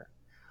everywhere.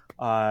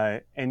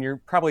 And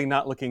you're probably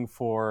not looking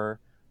for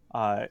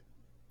odd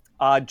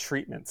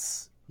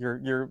treatments.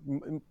 You're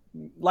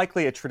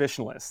likely a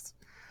traditionalist.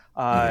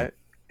 And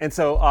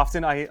so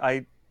often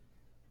I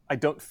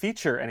don't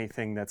feature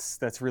anything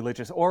that's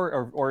religious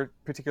or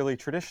particularly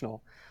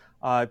traditional.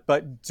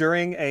 But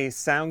during a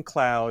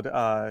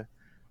SoundCloud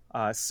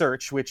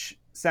search, which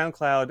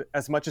SoundCloud,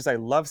 as much as I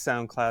love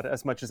SoundCloud,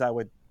 as much as I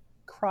would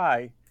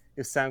cry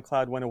if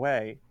SoundCloud went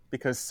away,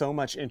 because so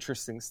much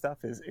interesting stuff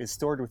is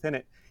stored within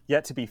it,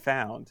 yet to be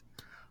found.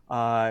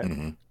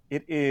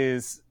 It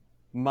is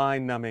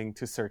mind-numbing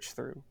to search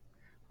through.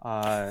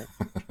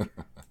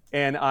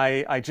 And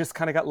I just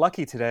kind of got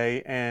lucky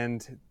today,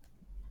 and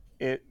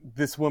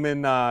this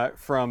woman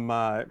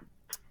from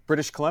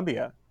British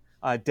Columbia,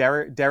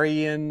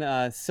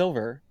 Darian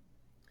Silver,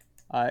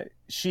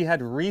 she had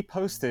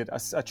reposted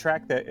a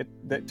track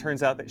that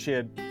turns out that she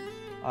had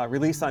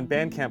released on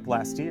Bandcamp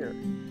last year,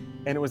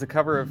 and it was a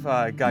cover of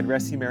God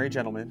Rest Ye Merry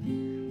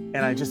Gentlemen,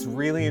 and I just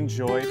really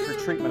enjoyed her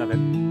treatment of it.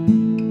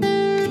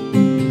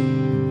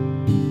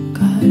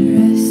 God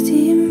rest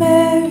ye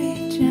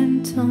merry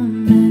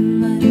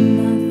gentlemen, let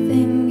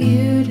nothing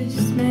you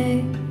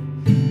dismay.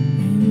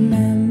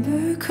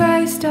 Remember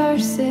Christ our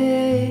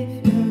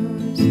Savior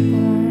was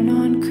born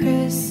on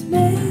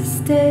Christmas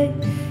Day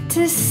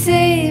to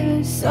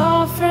save us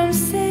all from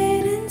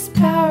Satan's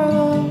power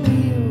while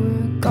we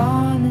were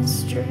gone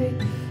astray.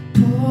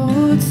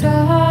 Oh,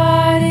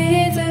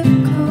 tidings of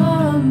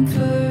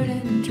comfort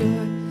and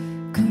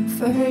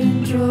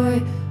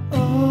joy.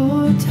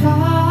 Oh,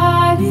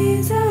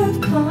 tidings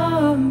of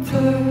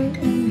comfort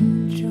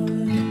and joy.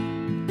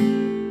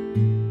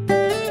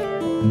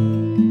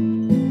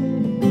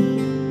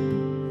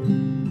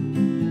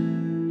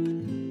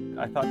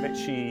 I thought that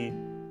she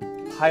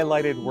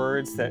highlighted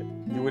words that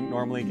you wouldn't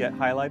normally get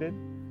highlighted.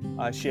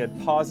 She had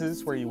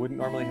pauses where you wouldn't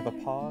normally have a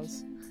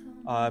pause.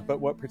 But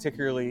what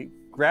particularly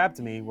grabbed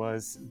me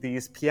was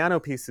these piano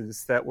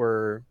pieces that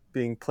were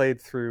being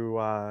played through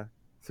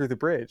the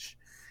bridge.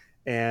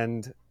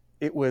 And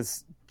it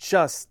was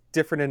just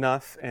different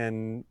enough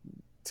and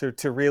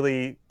to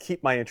really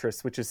keep my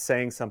interest, which is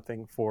saying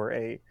something for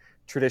a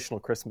traditional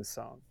Christmas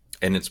song.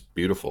 And it's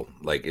beautiful.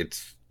 Like it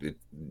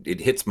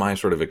hits my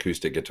sort of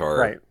acoustic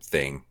guitar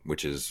thing,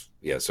 which is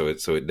so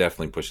it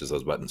definitely pushes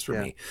those buttons for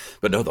me.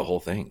 But no, the whole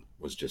thing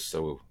was just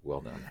so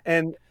well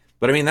done.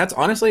 But I mean, that's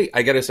honestly,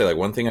 I gotta say, like,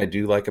 one thing I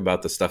do like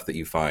about the stuff that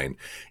you find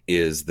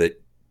is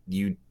that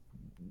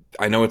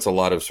I know it's a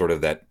lot of sort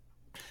of that,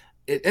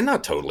 and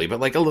not totally, but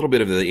like a little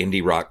bit of the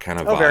indie rock kind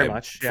of vibe very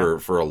much,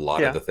 for a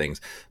lot of the things.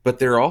 But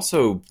they're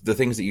also, the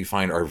things that you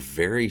find are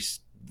very,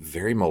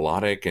 very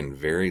melodic and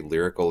very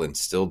lyrical and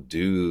still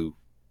do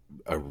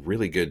a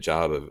really good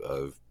job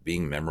of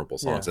being memorable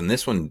songs. And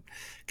this one,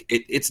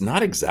 it's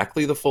not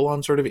exactly the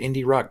full-on sort of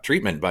indie rock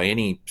treatment by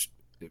any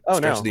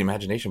stretch of the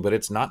imagination, but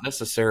it's not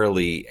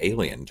necessarily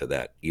alien to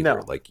that either.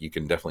 No. Like, you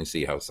can definitely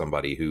see how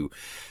somebody who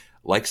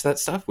likes that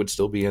stuff would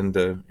still be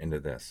into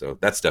this. So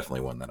that's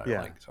definitely one that I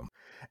like. So.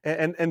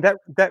 And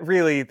that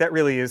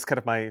really is kind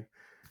of my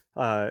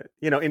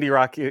indie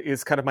rock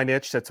is kind of my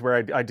niche. That's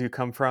where I do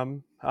come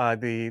from.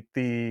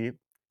 The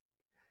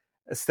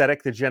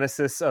aesthetic, the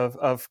genesis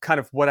of kind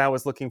of what I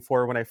was looking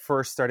for when I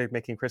first started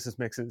making Christmas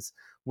mixes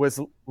was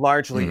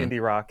largely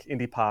indie rock,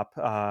 indie pop,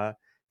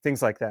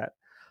 things like that.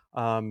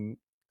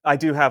 I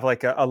do have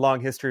like a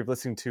long history of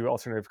listening to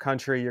alternative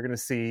country. You're going to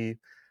see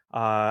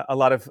a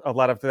lot of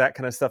that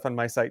kind of stuff on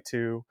my site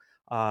too.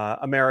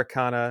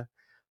 Americana,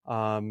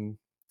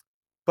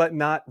 but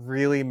not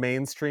really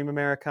mainstream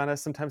Americana.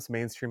 Sometimes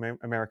mainstream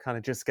Americana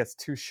just gets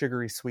too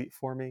sugary sweet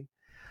for me.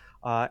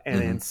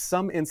 And in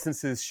some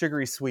instances,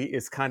 sugary sweet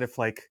is kind of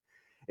like,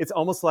 it's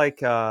almost like,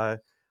 going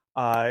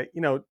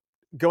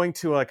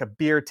to like a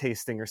beer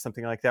tasting or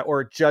something like that,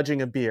 or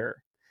judging a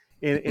beer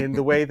in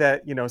the way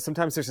that,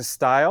 sometimes there's a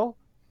style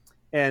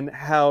and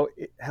how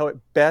it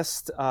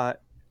best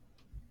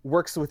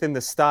works within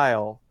the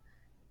style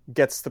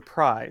gets the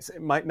prize.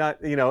 It might not,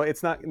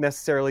 it's not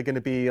necessarily going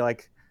to be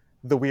like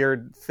the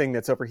weird thing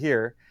that's over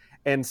here.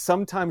 And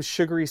sometimes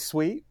sugary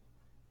sweet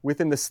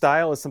within the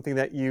style is something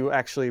that you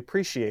actually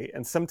appreciate.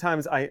 And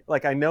sometimes I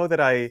know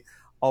that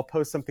I'll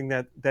post something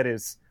that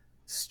is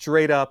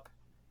straight up,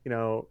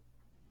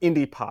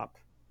 indie pop,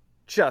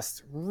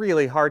 just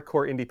really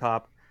hardcore indie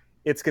pop.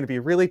 It's going to be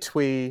really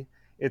twee.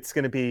 It's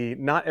going to be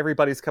not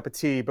everybody's cup of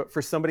tea, but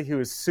for somebody who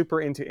is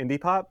super into indie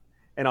pop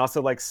and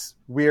also likes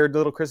weird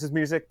little Christmas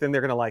music, then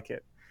they're going to like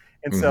it.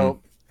 And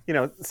so,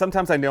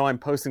 sometimes I know I'm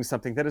posting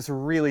something that is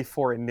really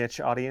for a niche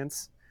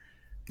audience.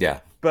 Yeah.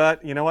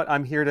 But you know what?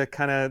 I'm here to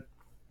kind of,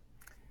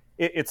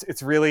 it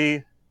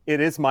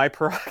is my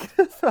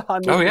prerogative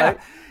on this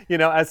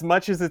night. As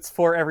much as it's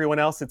for everyone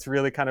else, it's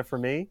really kind of for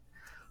me.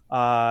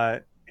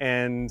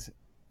 And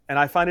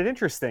I find it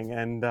interesting.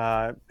 And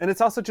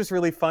it's also just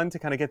really fun to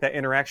kind of get that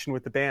interaction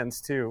with the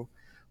bands too.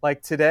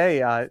 Like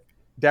today,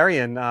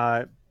 Darian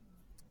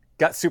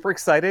got super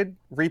excited,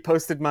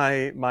 reposted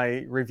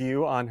my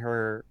review on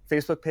her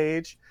Facebook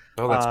page.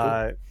 Oh, that's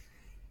cool.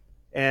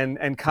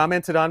 And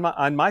commented on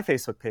my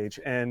Facebook page,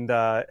 and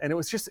it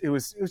was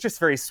just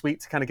very sweet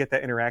to kind of get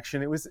that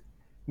interaction. It was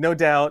no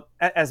doubt,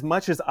 as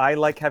much as I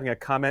like having a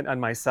comment on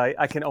my site,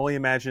 I can only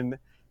imagine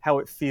how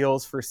it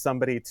feels for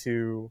somebody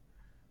to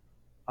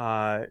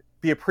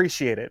be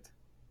appreciated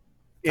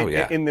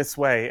in this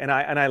way. And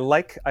I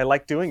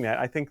like doing that.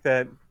 I think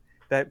that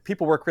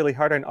people work really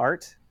hard on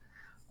art.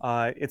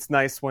 It's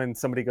nice when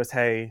somebody goes,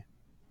 "Hey,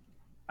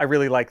 I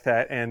really like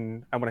that,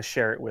 and I want to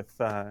share it with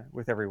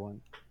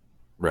everyone."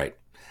 Right.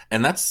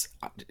 And that's,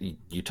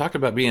 you talked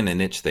about being a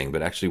niche thing,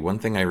 but actually one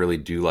thing I really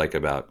do like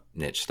about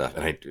niche stuff,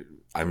 and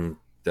I'm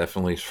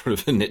definitely sort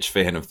of a niche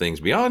fan of things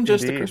beyond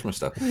just the Indeed. Christmas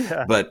stuff.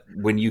 Yeah. But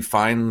when you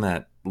find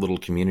that little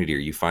community, or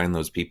you find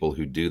those people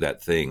who do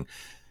that thing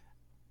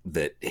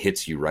that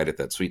hits you right at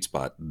that sweet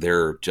spot,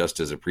 they're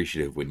just as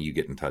appreciative when you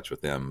get in touch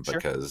with them, Sure.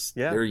 because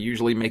Yeah. they're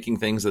usually making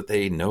things that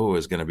they know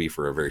is going to be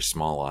for a very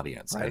small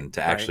audience. Right, And to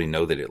right. actually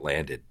know that it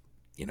landed,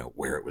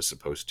 where it was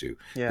supposed to,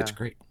 Yeah. it's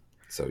great.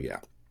 So yeah.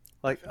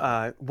 Like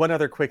one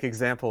other quick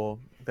example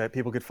that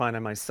people could find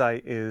on my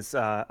site is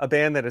a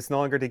band that is no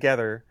longer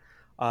together,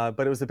 but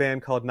it was a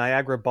band called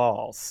Niagara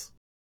Balls.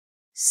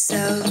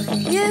 So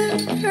you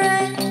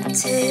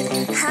rented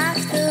half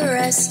the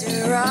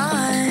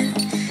restaurant.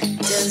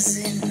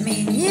 Doesn't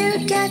mean you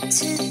get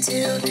to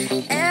do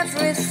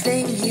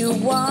everything you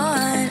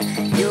want.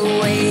 Your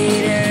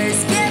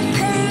waiters get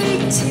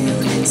paid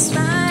to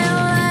smile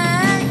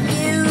at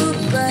you,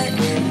 but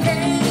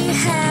they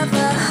have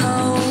a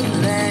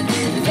home that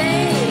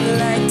they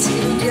like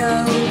to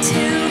go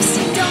to.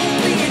 So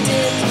don't be a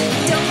dick,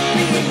 don't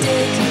be a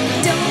dick,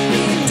 don't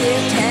be a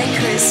dick at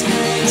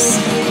Christmas.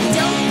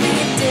 Don't be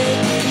a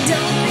dick,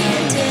 don't be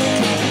a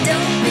dick,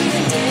 don't be a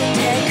dick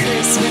at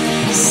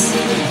Christmas.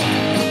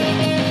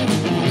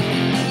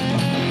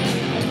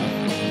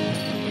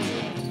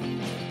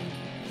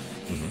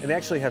 And they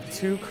actually have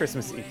 2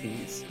 Christmas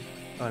EPs.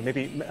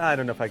 Maybe, I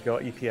don't know if I go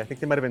EP. I think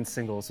they might have been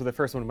singles. So the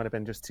first one might have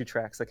been just 2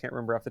 tracks. I can't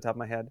remember off the top of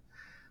my head.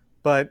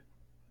 But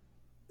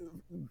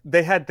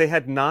they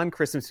had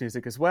non-Christmas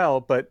music as well.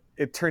 But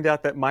it turned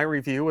out that my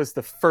review was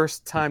the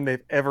first time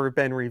they've ever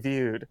been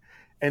reviewed.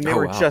 And they Oh,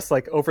 were wow. just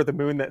like over the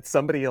moon that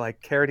somebody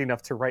like cared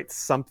enough to write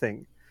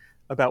something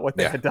about what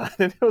they Yeah. had done.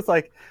 And it was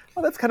like,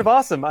 oh, that's kind of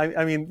awesome.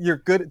 I mean, you're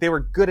good. They were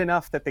good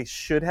enough that they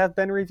should have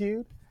been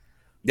reviewed.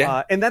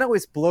 Yeah. And that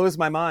always blows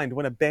my mind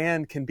when a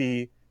band can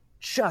be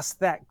just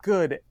that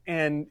good,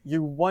 and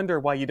you wonder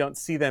why you don't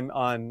see them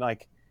on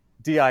like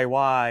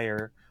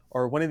DIY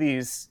or one of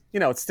these,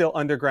 it's still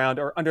underground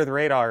or under the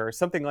radar or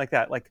something like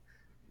that, like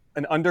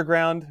an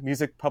underground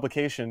music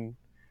publication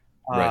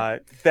Right.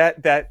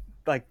 that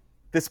like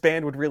this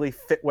band would really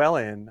fit well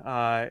in.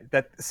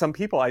 That some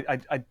people,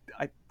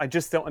 I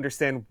just don't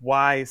understand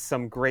why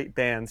some great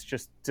bands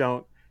just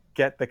don't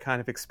get the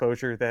kind of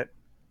exposure that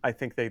I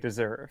think they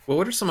deserve. Well,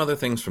 what are some other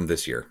things from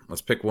this year?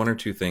 Let's pick 1 or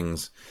 2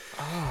 things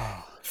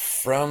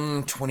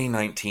from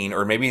 2019,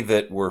 or maybe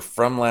that were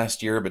from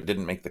last year but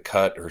didn't make the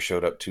cut or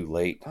showed up too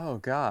late. Oh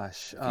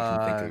gosh. You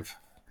can think of.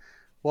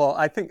 Well,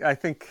 I think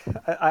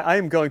I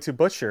am going to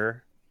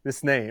butcher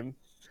this name,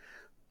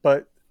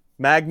 but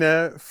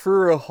Magna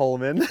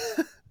Furuholmen,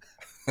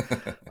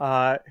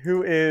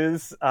 who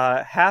is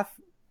half,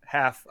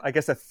 I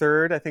guess a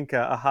third. I think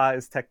Aha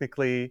is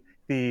technically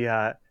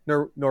the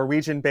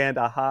Norwegian band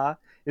Aha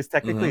is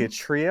technically a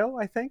trio,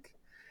 I think.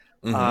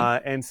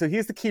 And so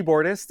he's the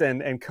keyboardist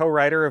and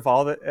co-writer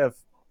of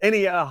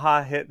any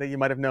Aha hit that you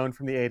might have known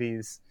from the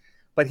 80s,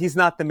 but he's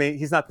not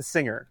the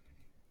singer.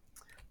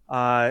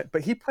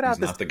 But he put out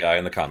He's not the guy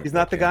in the comic. He's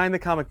not the guy in the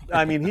comic.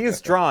 I mean, he is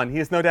drawn. He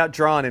is no doubt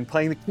drawn and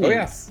playing the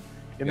keys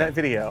in that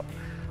video.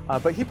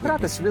 But he put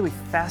out this really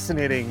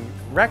fascinating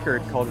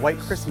record called White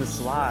Christmas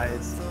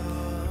Lies.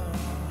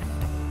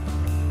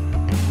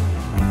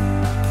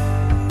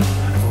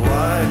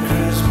 White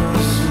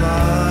Christmas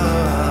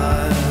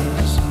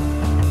lies,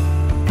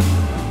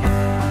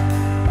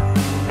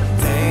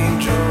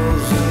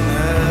 angels in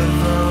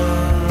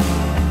heaven,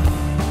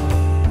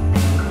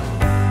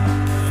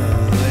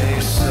 they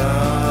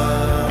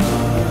sigh,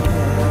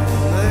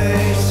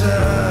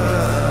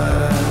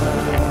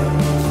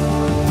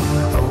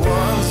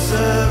 once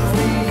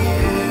every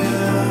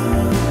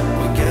year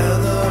we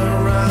gather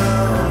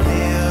around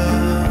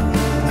here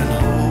and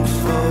hope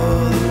for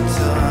the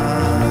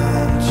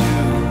time to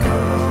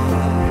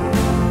come.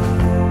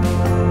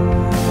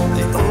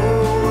 The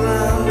old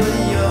and the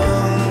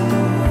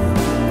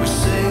young, we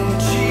sing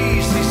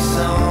cheesy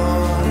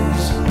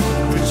songs,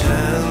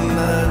 pretend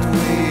that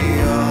we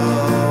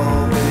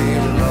all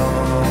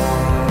belong.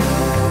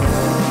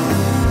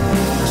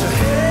 So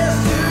here's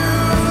to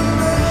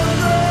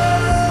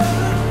another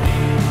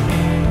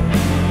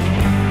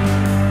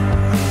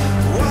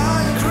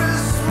White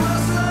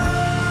Christmas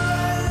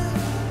night.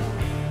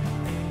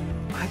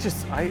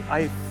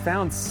 I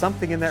found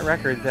something in that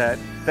record that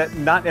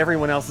not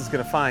everyone else is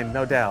going to find,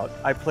 no doubt.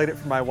 I played it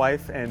for my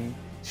wife, and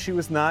she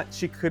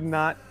could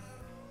not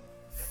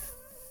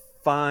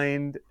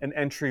find an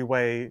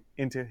entryway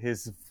into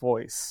his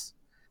voice.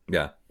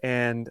 Yeah.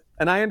 And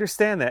I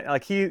understand that.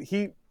 Like he's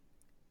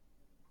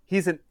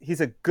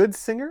a good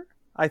singer,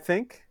 I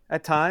think,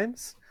 at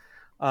times.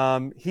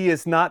 He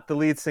is not the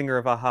lead singer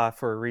of Aha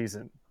for a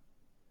reason.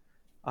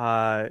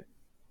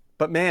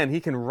 But man, he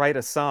can write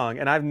a song,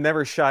 and I've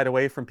never shied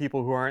away from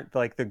people who aren't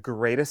like the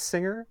greatest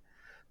singer.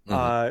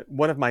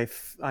 One of my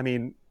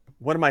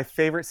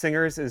favorite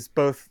singers is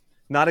both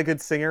not a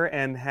good singer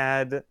and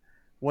had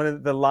one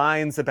of the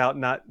lines about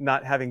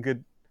not having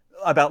good,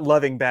 about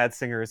loving bad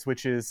singers,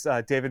 which is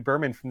David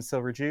Berman from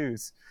Silver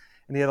Jews.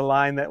 And he had a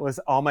line that was,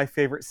 "All my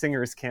favorite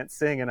singers can't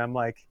sing," and I'm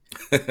like,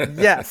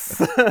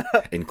 yes.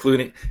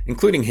 including him.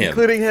 Including him.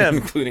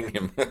 Including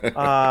him.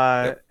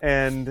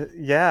 And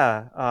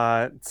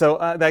yeah, so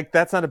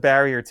that's not a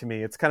barrier to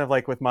me. It's kind of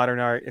like with modern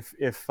art.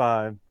 If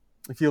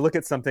you look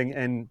at something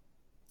and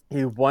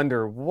you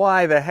wonder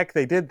why the heck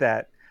they did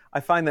that, I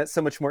find that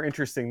so much more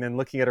interesting than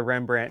looking at a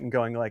Rembrandt and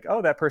going like,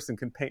 oh, that person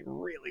can paint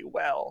really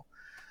well.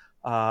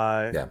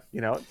 Yeah.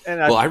 You know,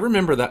 and Well, I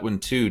remember that one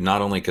too,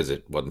 not only because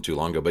it wasn't too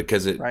long ago, but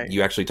because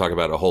you actually talk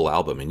about a whole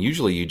album, and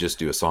usually you just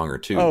do a song or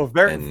two. Oh,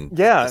 and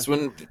yeah. This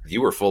one,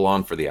 you were full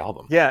on for the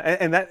album. Yeah,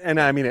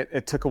 and I mean,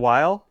 it took a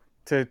while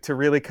to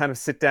really kind of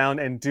sit down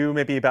and do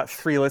maybe about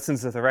 3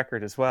 listens of the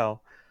record as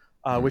well,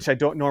 which I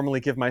don't normally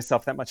give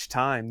myself that much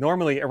time.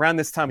 Normally, around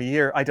this time of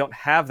year, I don't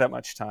have that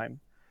much time.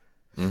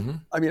 Mm-hmm.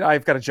 I mean,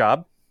 I've got a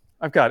job,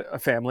 I've got a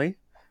family,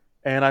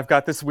 and I've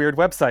got this weird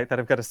website that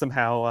I've got to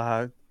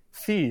somehow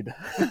feed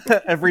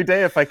every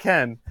day if I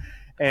can.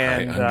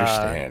 And I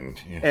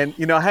understand. Yeah. And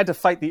you know, I had to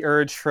fight the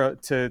urge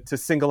to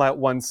single out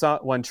one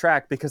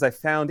track, because I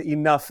found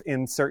enough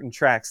in certain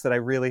tracks that I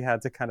really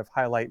had to kind of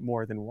highlight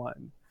more than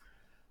one.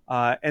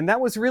 And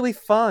that was really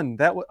fun.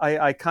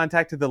 I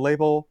contacted the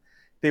label.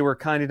 They were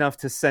kind enough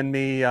to send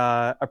me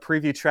a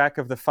preview track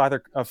of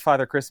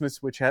Father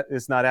Christmas, which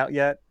is not out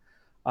yet.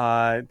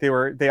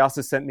 They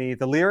also sent me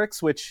the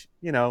lyrics, which,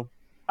 you know,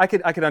 I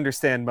could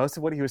understand most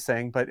of what he was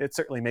saying, but it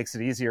certainly makes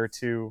it easier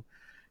to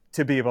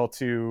be able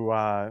to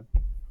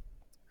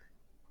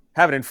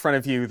have it in front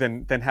of you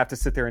than have to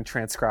sit there and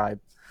transcribe.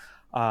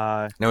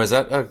 Now, is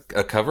that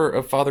a cover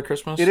of Father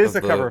Christmas? It is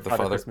a cover of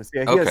Father Christmas.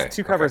 Yeah, he has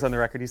 2 covers on the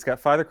record. He's got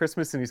Father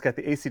Christmas, and he's got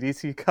the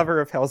AC/DC cover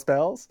of Hell's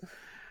Bells,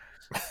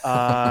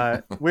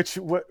 which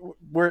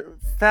were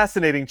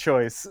fascinating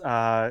choice.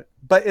 But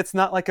it's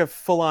not like a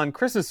full-on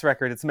Christmas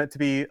record. It's meant to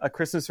be a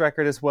Christmas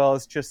record as well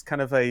as just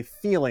kind of a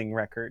feeling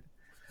record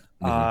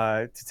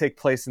to take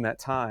place in that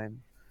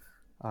time.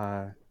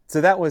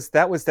 So that was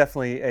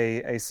definitely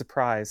a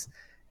surprise,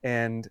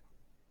 and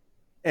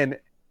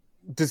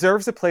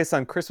deserves a place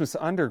on Christmas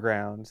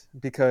Underground,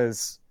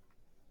 because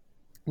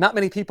not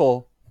many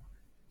people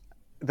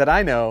that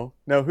I know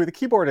who the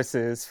keyboardist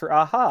is for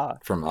Aha.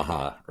 From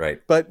Aha,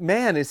 right. But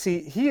man,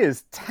 he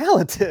is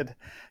talented.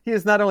 He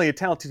is not only a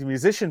talented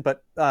musician,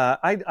 but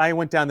I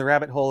went down the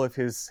rabbit hole of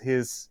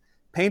his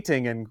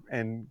painting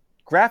and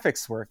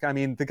graphics work. I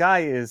mean, the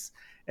guy is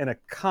an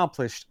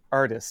accomplished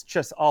artist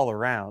just all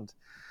around.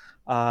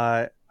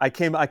 I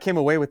came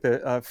away with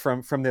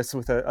from this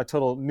with a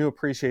total new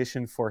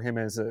appreciation for him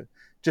as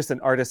just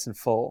an artist in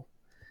full.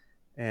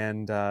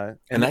 And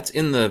that's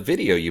in the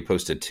video you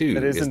posted too.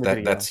 That is in the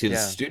video. That's his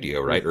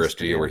studio, right? Or a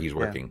studio where he's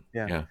working.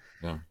 Yeah.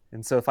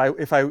 And so if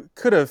I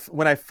could have,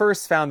 when I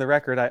first found the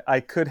record, I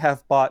could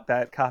have bought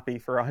that copy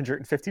for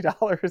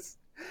 $150.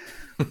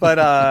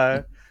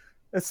 But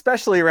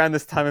especially around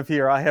this time of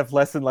year, I have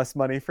less and less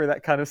money for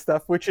that kind of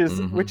stuff, which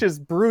is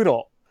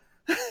brutal.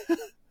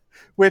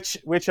 Which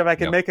if I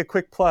can make a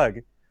quick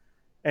plug,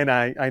 and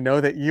I know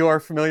that you are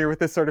familiar with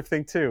this sort of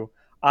thing too.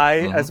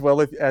 I, as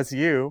well as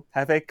you,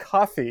 have a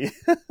Ko-fi,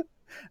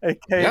 a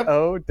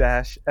Ko-Fi.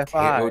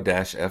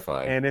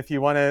 Ko-Fi. And if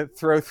you want to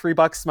throw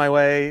 $3 my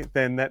way,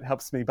 then that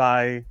helps me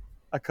buy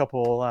a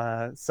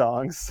couple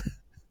songs.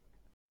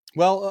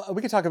 Well,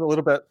 we could talk a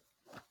little bit.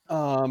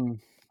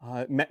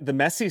 The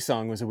Messy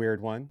song was a weird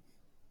one.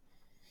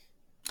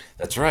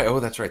 That's right.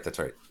 Oh, that's right.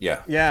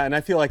 Yeah. Yeah, and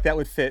I feel like that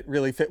would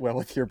really fit well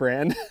with your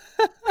brand.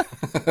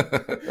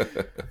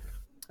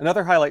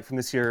 Another highlight from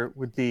this year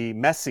would be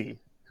Messy,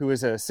 who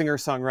is a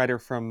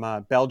singer-songwriter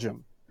from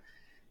Belgium.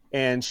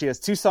 And she has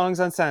 2 songs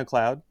on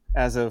SoundCloud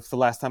as of the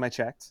last time I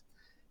checked.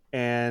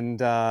 And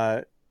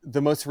the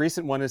most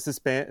recent one is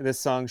this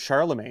song,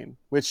 Charlemagne,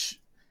 which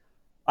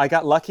I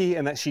got lucky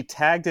in that she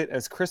tagged it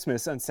as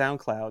Christmas on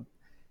SoundCloud.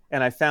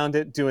 And I found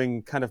it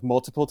doing kind of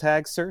multiple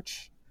tag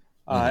search.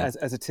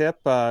 As a tip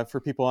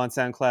for people on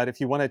SoundCloud, if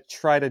you want to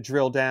try to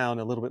drill down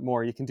a little bit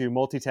more, you can do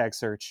multi-tag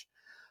search.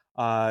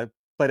 But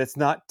it's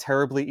not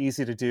terribly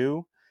easy to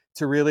do.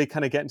 To really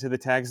kind of get into the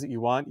tags that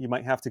you want, you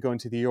might have to go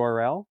into the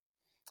URL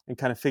and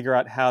kind of figure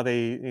out how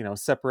they,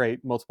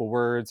 separate multiple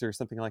words or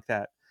something like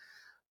that.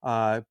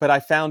 But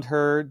I found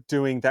her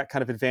doing that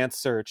kind of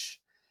advanced search,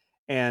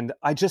 and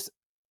I just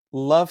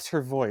loved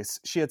her voice.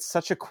 She had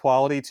such a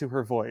quality to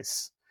her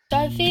voice.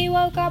 Sophie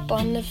woke up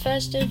on the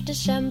 1st of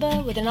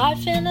December with a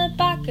knife in her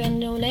back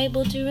and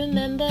unable to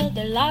remember.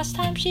 The last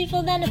time she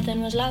felt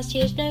anything was last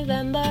year's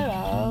November.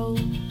 Oh,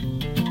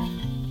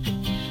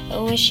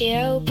 when she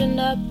opened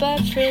up her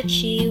fridge,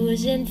 she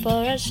was in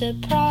for a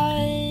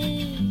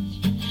surprise.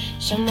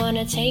 Someone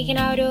had taken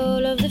out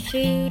all of the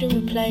food and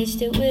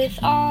replaced it with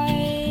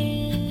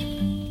ice.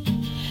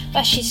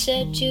 But she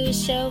said to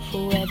herself,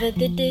 whoever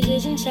did this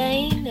is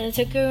insane. And it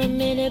took her a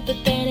minute,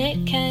 but then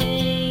it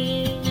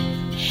came.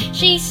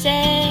 She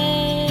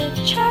said,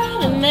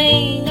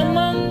 Charlemagne, I'm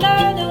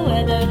under the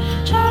weather.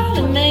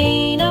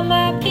 Charlemagne, I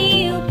might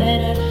feel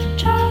better.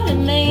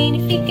 Charlemagne,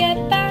 if you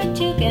get back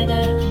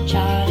together.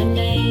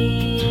 Charlemagne,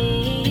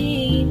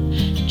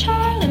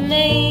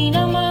 Charlemagne,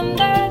 I'm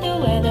under the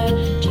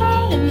weather.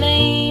 Charlemagne.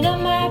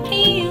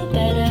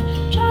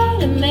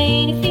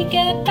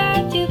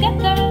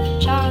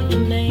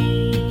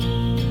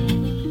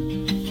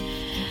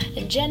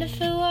 And if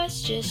it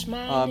was just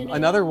mine,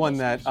 Another one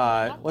that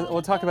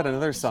we'll talk about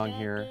another song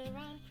here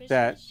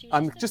that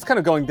I'm just kind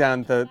of going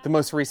down the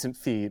most recent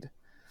feed.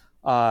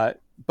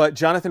 But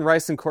Jonathan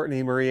Rice and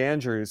Courtney Marie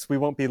Andrews, "We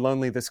Won't Be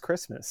Lonely This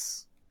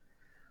Christmas."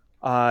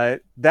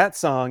 That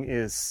song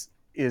is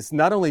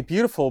not only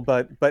beautiful,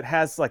 but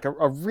has like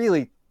a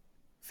really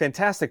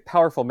fantastic,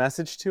 powerful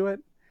message to it,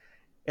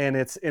 and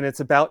it's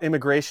about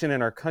immigration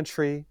in our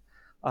country.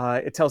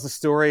 It tells a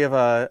story of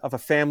a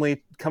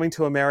family coming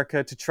to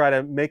America to try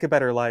to make a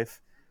better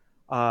life.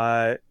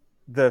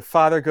 The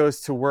father goes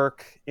to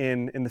work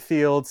in the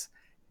fields,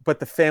 but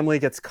the family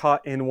gets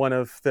caught in one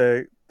of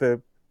the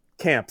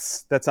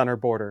camps that's on our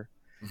border.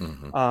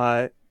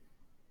 Mm-hmm.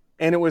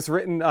 And it was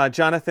written,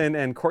 Jonathan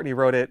and Courtney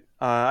wrote it.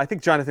 I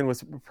think Jonathan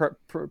was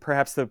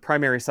perhaps the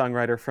primary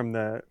songwriter from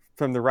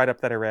the write-up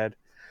that I read,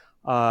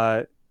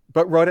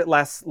 but wrote it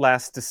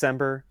last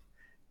December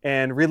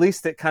and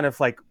released it kind of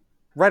like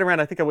right around,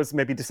 I think it was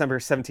maybe December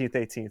 17th,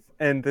 18th.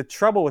 And the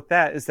trouble with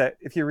that is that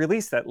if you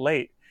release that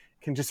late,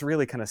 it can just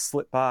really kind of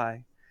slip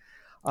by.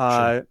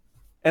 Sure.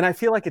 And I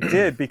feel like it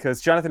did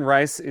because Jonathan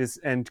Rice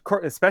and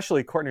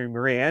especially Courtney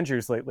Marie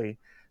Andrews lately,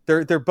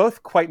 they're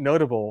both quite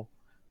notable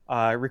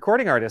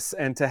recording artists,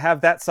 and to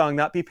have that song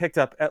not be picked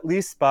up at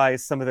least by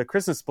some of the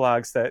Christmas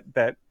blogs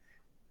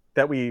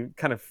that we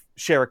kind of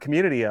share a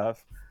community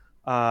of,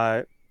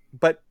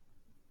 but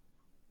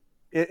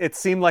it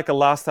seemed like a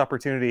lost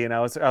opportunity, and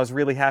I was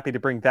really happy to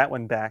bring that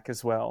one back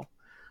as well.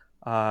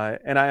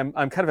 And I'm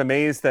kind of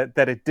amazed that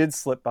it did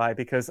slip by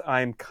because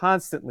I'm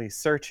constantly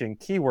searching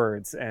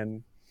keywords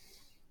and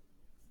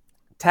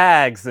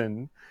tags,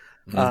 and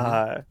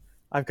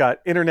I've got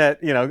internet,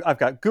 I've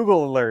got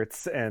Google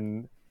alerts,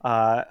 and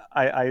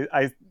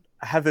I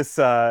have this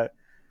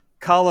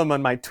column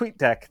on my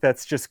TweetDeck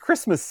that's just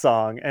Christmas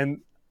song,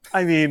 and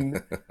I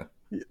mean,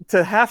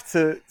 to have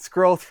to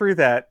scroll through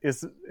that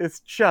it's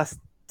just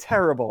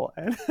terrible.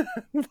 And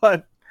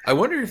but I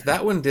wonder if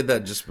that one did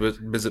that just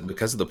because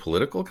of the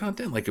political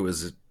content. Like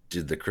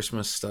did the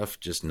Christmas stuff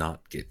just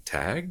not get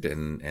tagged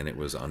and it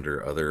was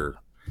under other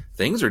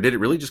things, or did it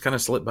really just kind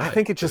of slip by? I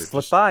think it just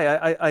slipped by.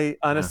 I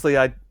honestly,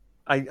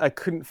 I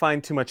couldn't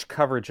find too much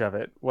coverage of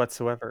it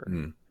whatsoever.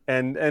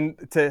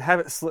 And to have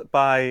it slip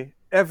by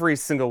every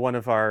single one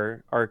of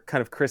our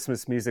kind of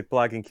Christmas music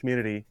blogging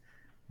community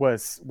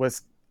was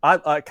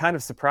kind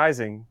of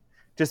surprising,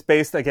 just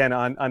based again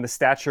on the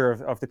stature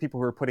of the people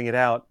who were putting it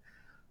out.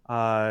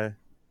 I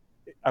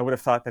would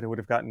have thought that it would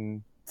have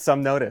gotten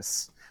some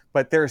notice,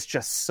 but there's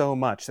just so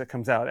much that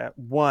comes out at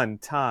one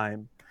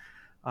time.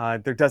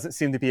 There doesn't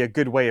seem to be a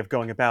good way of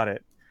going about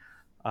it.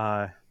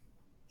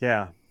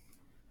 Yeah.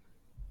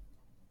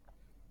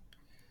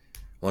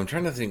 Well, I'm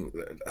trying to think.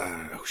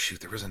 Oh shoot,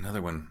 there was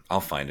another one.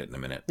 I'll find it in a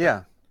minute.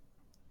 Yeah.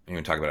 I'm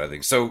going to talk about other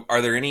things. So,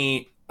 are there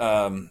any?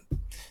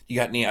 You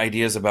got any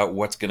ideas about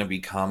what's going to be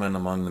common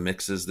among the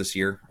mixes this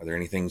year? Are there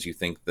any things you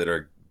think that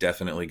are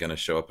definitely going to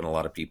show up in a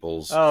lot of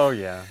people's? Oh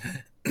yeah.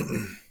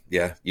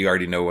 Yeah, you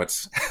already know what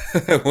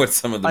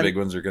some of the big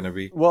ones are going to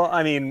be. Well,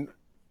 I mean,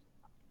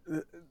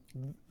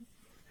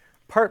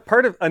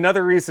 part of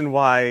another reason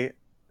why.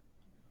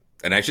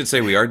 And I should say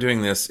we are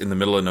doing this in the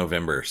middle of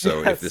November, so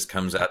yes. If this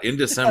comes out in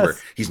December,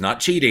 he's not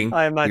cheating.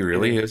 I am not. He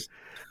really is.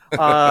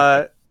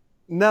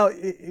 No,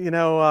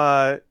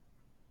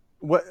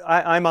 what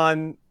I'm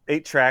on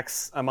 8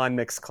 tracks. I'm on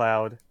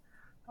Mixcloud.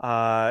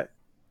 I'm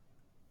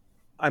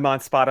on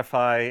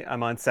Spotify.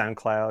 I'm on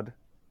SoundCloud.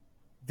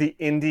 The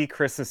indie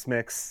Christmas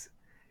mix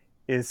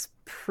is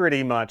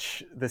pretty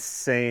much the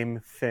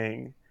same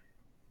thing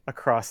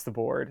across the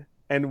board.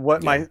 And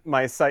what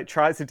my site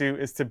tries to do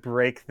is to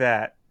break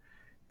that,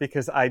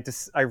 because I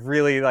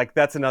really like,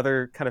 that's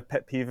another kind of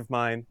pet peeve of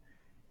mine,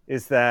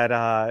 is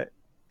that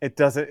it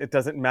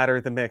doesn't matter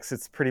the mix.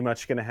 It's pretty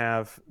much going to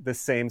have the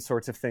same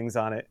sorts of things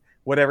on it.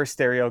 Whatever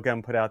Stereo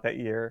Gum put out that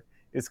year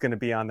is going to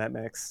be on that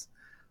mix.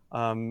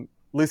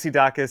 Lucy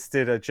Dacus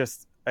did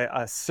just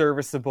a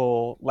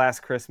serviceable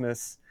Last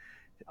Christmas.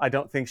 I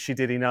don't think she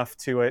did enough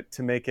to it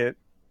to make it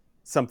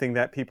something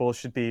that people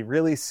should be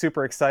really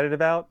super excited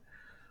about.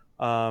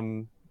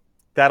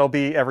 That'll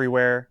be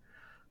everywhere.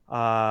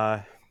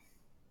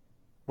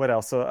 What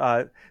else?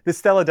 So the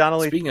Stella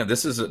Donnelly. Speaking of,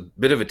 this is a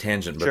bit of a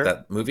tangent, but Sure.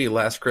 that movie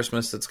Last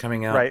Christmas that's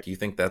coming out, Right. Do you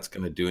think that's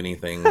going to do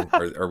anything?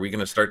 Or are we going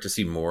to start to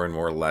see more and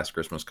more Last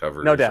Christmas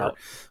covers? No doubt. Or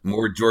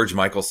more George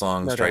Michael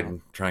songs No doubt.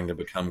 trying to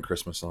become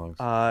Christmas songs?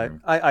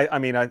 I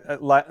mean,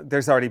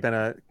 there's already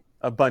been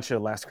a bunch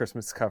of Last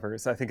Christmas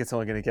covers. I think it's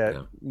only going to get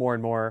more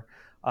and more.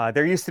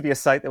 There used to be a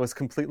site that was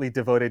completely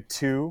devoted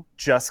to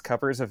just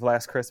covers of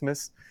Last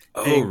Christmas.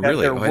 Oh, being that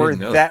really? There Oh, I were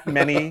didn't know that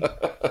many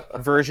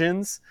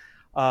versions.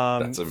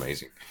 That's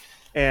amazing.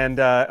 And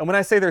when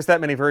I say there's that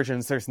many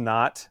versions, there's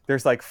not.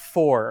 There's like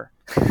 4.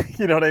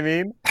 You know what I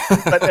mean?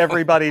 But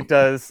everybody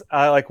does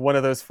like one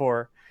of those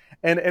 4.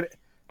 And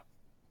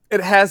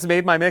it has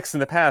made my mix in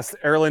the past.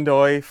 Erland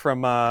Oy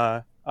from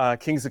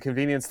Kings of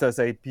Convenience does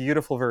a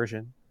beautiful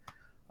version.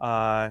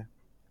 That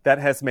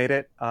has made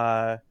it.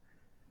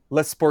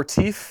 Les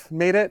Sportifs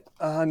made it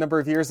a number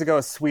of years ago,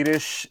 a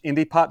Swedish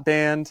indie pop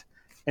band.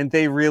 And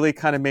they really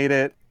kind of made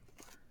it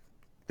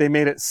they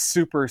made it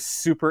super,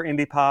 super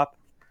indie pop.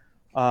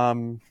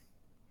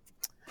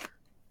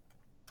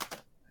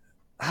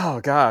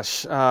 Oh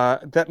gosh,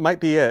 that might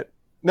be it.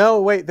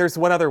 No, wait, there's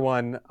one other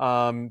one.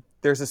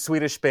 There's a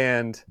Swedish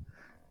band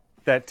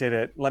that did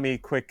it. Let me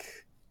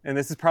and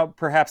this is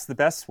perhaps the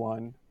best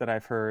one that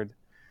I've heard.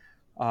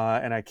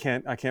 And I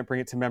can't bring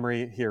it to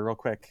memory here real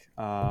quick.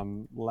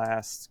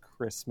 Last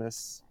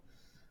Christmas.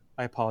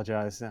 I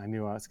apologize. I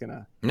knew I was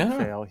gonna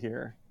fail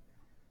here.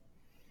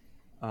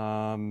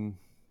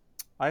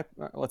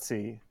 Let's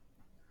see.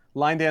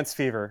 Line Dance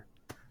Fever.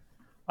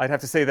 I'd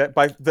have to say that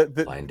by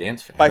Line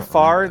Dance Fever. By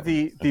far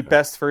the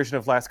best version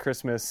of Last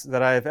Christmas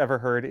that I've ever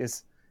heard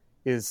is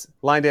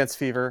Line Dance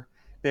Fever.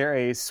 They're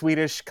a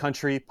Swedish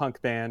country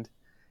punk band.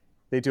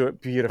 They do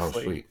it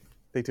beautifully. Oh, sweet.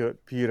 They do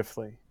it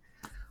beautifully.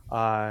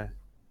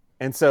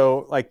 And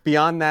so, like,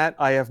 beyond that,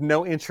 I have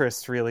no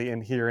interest really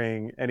in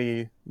hearing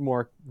any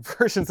more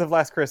versions of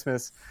Last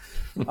Christmas.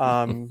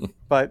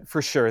 But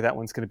for sure, that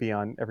one's going to be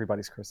on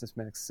everybody's Christmas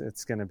mix.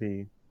 It's going to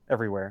be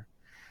everywhere.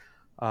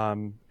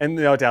 And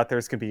no doubt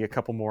there's going to be a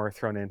couple more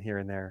thrown in here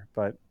and there.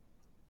 But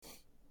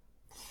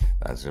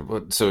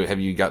so, have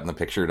you gotten the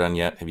picture done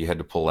yet? Have you had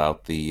to pull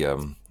out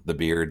the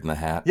beard and the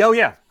hat? Oh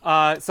yeah.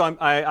 So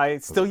I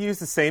still use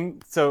the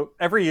same. So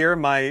every year,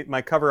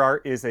 my cover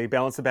art is a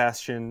Belle and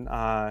Sebastian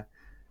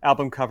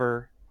album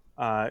cover.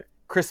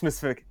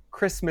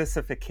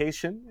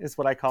 Christmasification is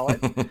what I call it.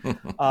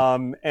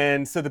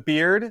 And so the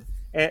beard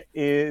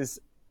is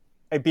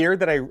a beard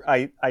that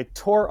I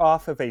tore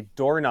off of a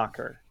door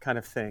knocker kind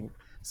of thing.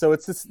 So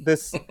it's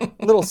this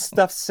little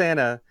stuffed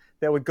Santa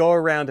that would go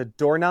around a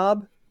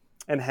doorknob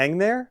and hang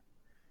there.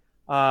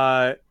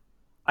 I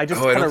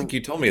don't think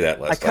you told me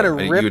that last time.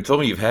 You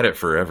told me you've had it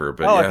forever.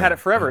 But I've had it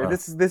forever. Uh-huh.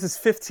 This is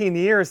 15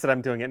 years that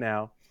I'm doing it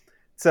now.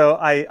 So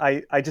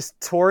I just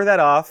tore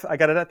that off. I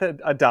got it at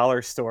a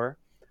dollar store.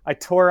 I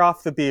tore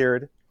off the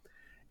beard,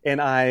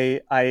 and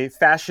I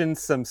fashioned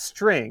some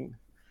string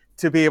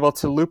to be able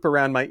to loop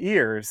around my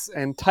ears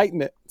and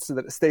tighten it so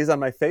that it stays on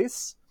my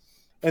face.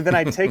 And then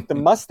I take the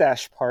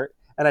mustache part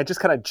and I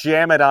just kind of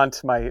jam it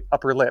onto my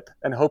upper lip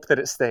and hope that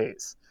it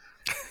stays.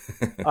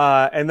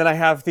 And then I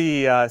have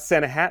the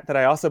Santa hat that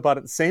I also bought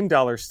at the same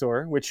dollar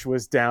store, which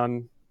was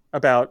down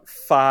about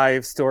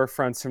 5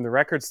 storefronts from the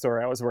record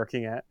store I was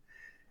working at.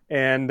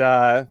 And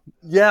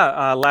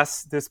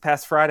this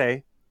past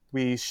Friday,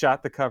 we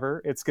shot the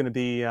cover. It's going to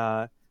be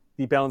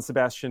the Belle and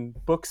Sebastian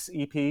Books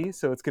EP,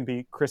 so it's going to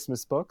be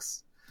Christmas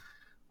books.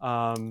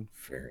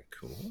 Very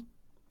cool.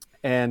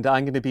 And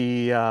I'm going to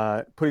be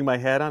putting my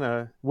head on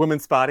a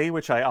woman's body,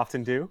 which I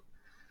often do.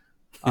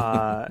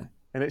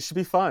 And it should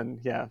be fun,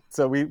 yeah.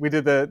 So we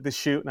did the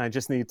shoot, and I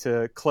just need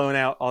to clone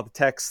out all the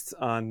text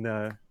on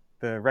the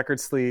record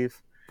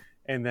sleeve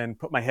and then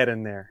put my head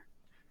in there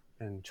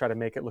and try to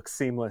make it look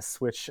seamless,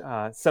 which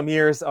some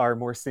years are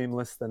more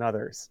seamless than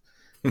others.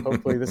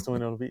 Hopefully this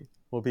one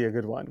will be a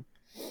good one.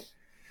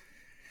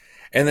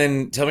 And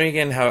then tell me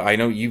again how, I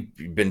know you've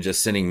been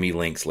just sending me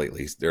links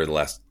lately, or the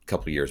last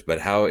couple of years, but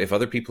how, if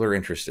other people are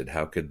interested,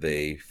 how could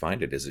they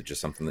find it? Is it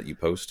just something that you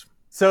post?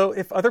 So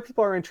if other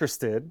people are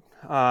interested,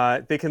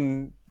 they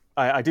can,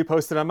 I do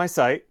post it on my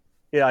site.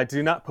 Yeah, I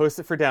do not post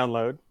it for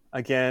download.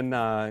 Again,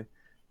 I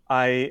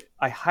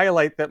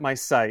highlight that my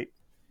site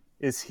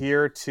is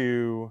here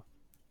to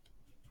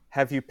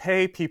have you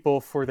pay people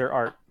for their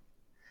art.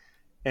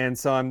 And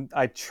so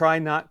I try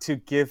not to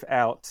give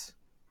out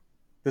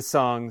the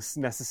songs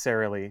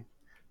necessarily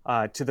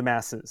to the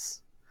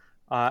masses.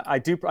 I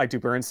do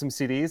burn some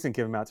CDs and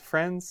give them out to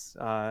friends.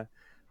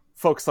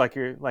 Folks like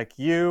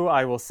you,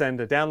 I will send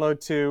a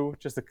download to.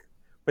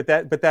 But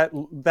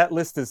that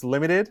list is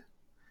limited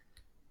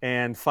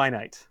and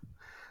finite.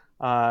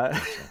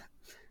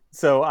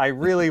 So I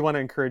really want to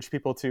encourage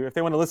people to, if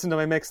they want to listen to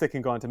my mix, they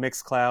can go onto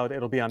Mixcloud.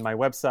 It'll be on my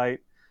website.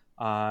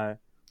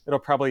 It'll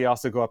probably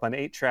also go up on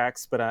 8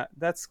 tracks, but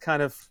that's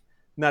kind of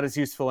not as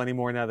useful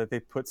anymore now that they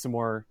put some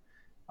more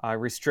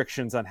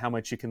restrictions on how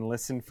much you can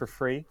listen for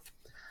free.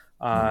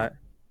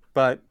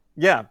 But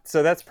yeah,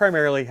 so that's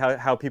primarily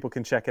how people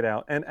can check it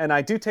out. And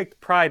I do take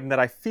pride in that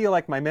I feel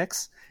like my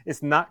mix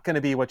is not going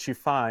to be what you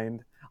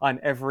find on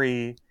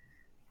every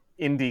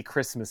indie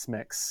Christmas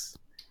mix.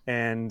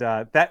 And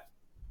that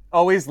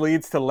always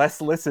leads to less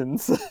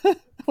listens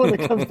when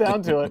it comes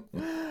down to it.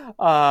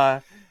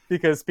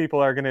 Because people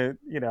are going to,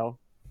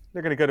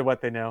 they're going to go to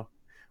what they know.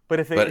 But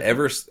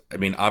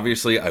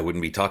obviously I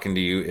wouldn't be talking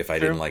to you if I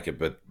didn't like it,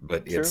 but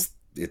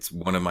it's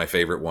one of my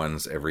favorite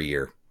ones every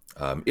year.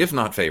 If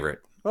not favorite.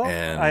 Well,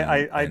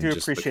 I do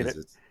appreciate it.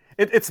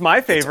 It's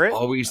my favorite. It's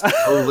always so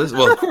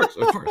well, of course.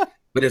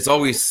 But it's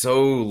always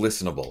so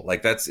listenable.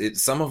 Like that's it.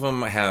 Some of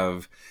them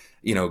have,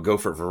 go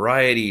for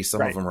variety.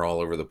 Some of them are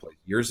all over the place.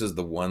 Yours is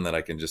the one that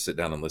I can just sit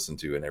down and listen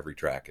to, and every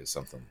track is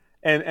something.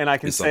 And I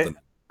can say,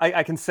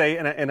 I can say,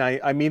 and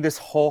I mean this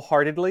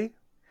wholeheartedly.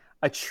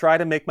 I try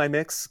to make my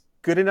mix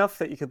good enough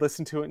that you could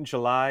listen to it in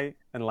July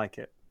and like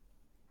it.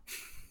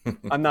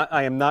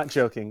 I am not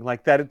joking.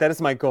 Like that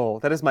is my goal.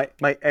 That is my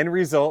end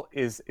result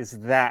is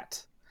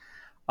that.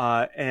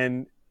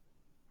 And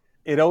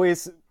it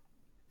always,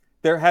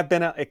 there have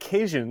been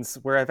occasions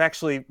where I've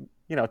actually,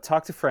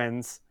 talked to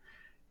friends,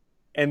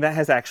 and that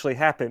has actually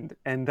happened.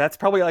 And that's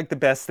probably like the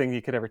best thing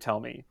you could ever tell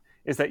me,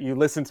 is that you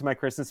listen to my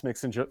Christmas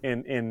mix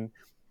in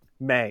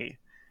May,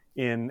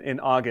 in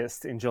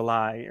August, in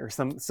July, or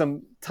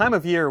some time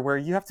of year where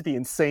you have to be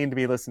insane to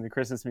be listening to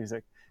Christmas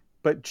music.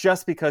 But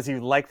just because you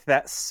liked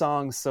that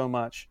song so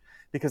much,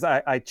 because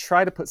I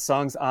try to put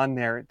songs on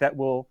there that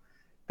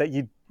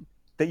you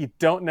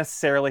don't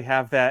necessarily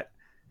have that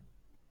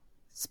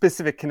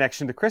specific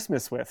connection to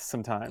Christmas with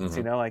sometimes,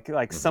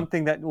 like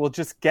something that will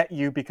just get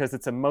you because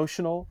it's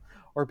emotional,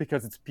 or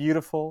because it's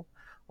beautiful,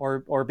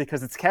 or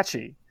because it's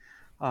catchy,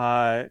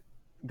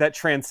 that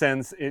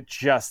transcends it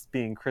just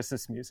being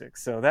Christmas music.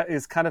 So that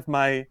is kind of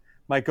my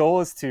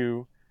goal is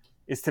to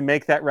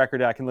make that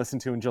record I can listen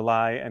to in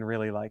July and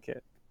really like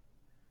it.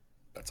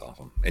 That's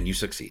awesome. And you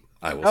succeed.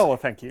 I will. Oh, well,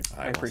 thank you.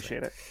 I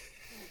appreciate it.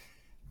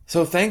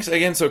 So thanks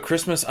again. So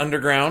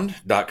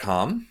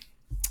ChristmasUnderground.com.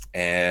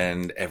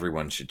 And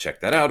everyone should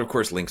check that out. Of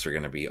course, links are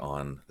going to be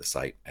on the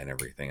site and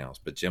everything else.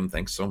 But Jim,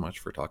 thanks so much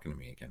for talking to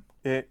me again.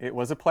 It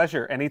was a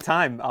pleasure.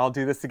 Anytime. I'll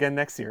do this again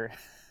next year.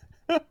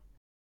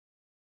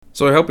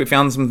 So I hope you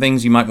found some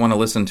things you might want to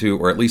listen to,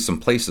 or at least some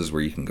places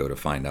where you can go to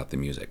find out the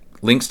music.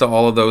 Links to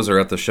all of those are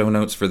at the show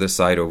notes for this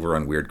site over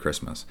on Weird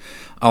Christmas.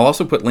 I'll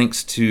also put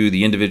links to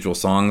the individual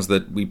songs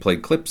that we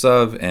played clips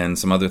of and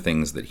some other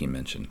things that he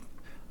mentioned.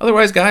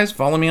 Otherwise, guys,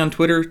 follow me on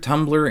Twitter,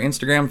 Tumblr,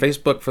 Instagram,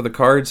 Facebook for the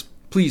cards.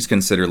 Please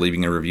consider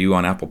leaving a review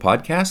on Apple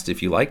Podcasts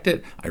if you liked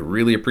it. I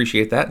really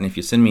appreciate that, and if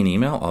you send me an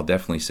email, I'll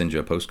definitely send you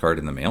a postcard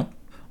in the mail.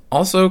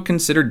 Also,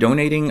 consider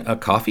donating a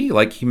coffee,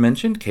 like he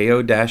mentioned,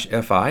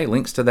 ko-fi.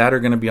 Links to that are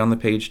going to be on the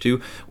page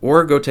too,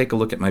 or go take a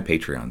look at my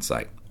Patreon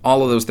site.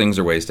 All of those things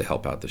are ways to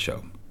help out the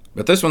show.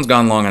 But this one's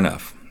gone long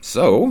enough,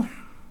 so...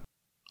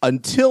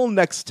 Until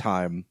next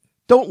time,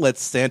 don't let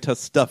Santa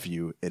stuff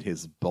you in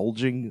his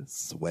bulging,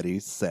 sweaty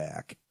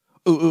sack.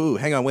 Ooh,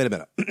 hang on, wait a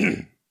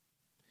minute.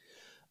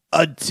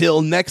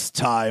 Until next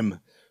time,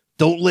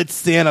 don't let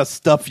Santa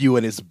stuff you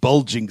in his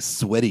bulging,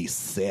 sweaty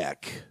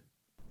sack.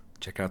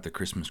 Check out the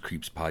Christmas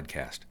Creeps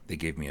podcast. They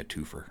gave me a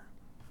twofer.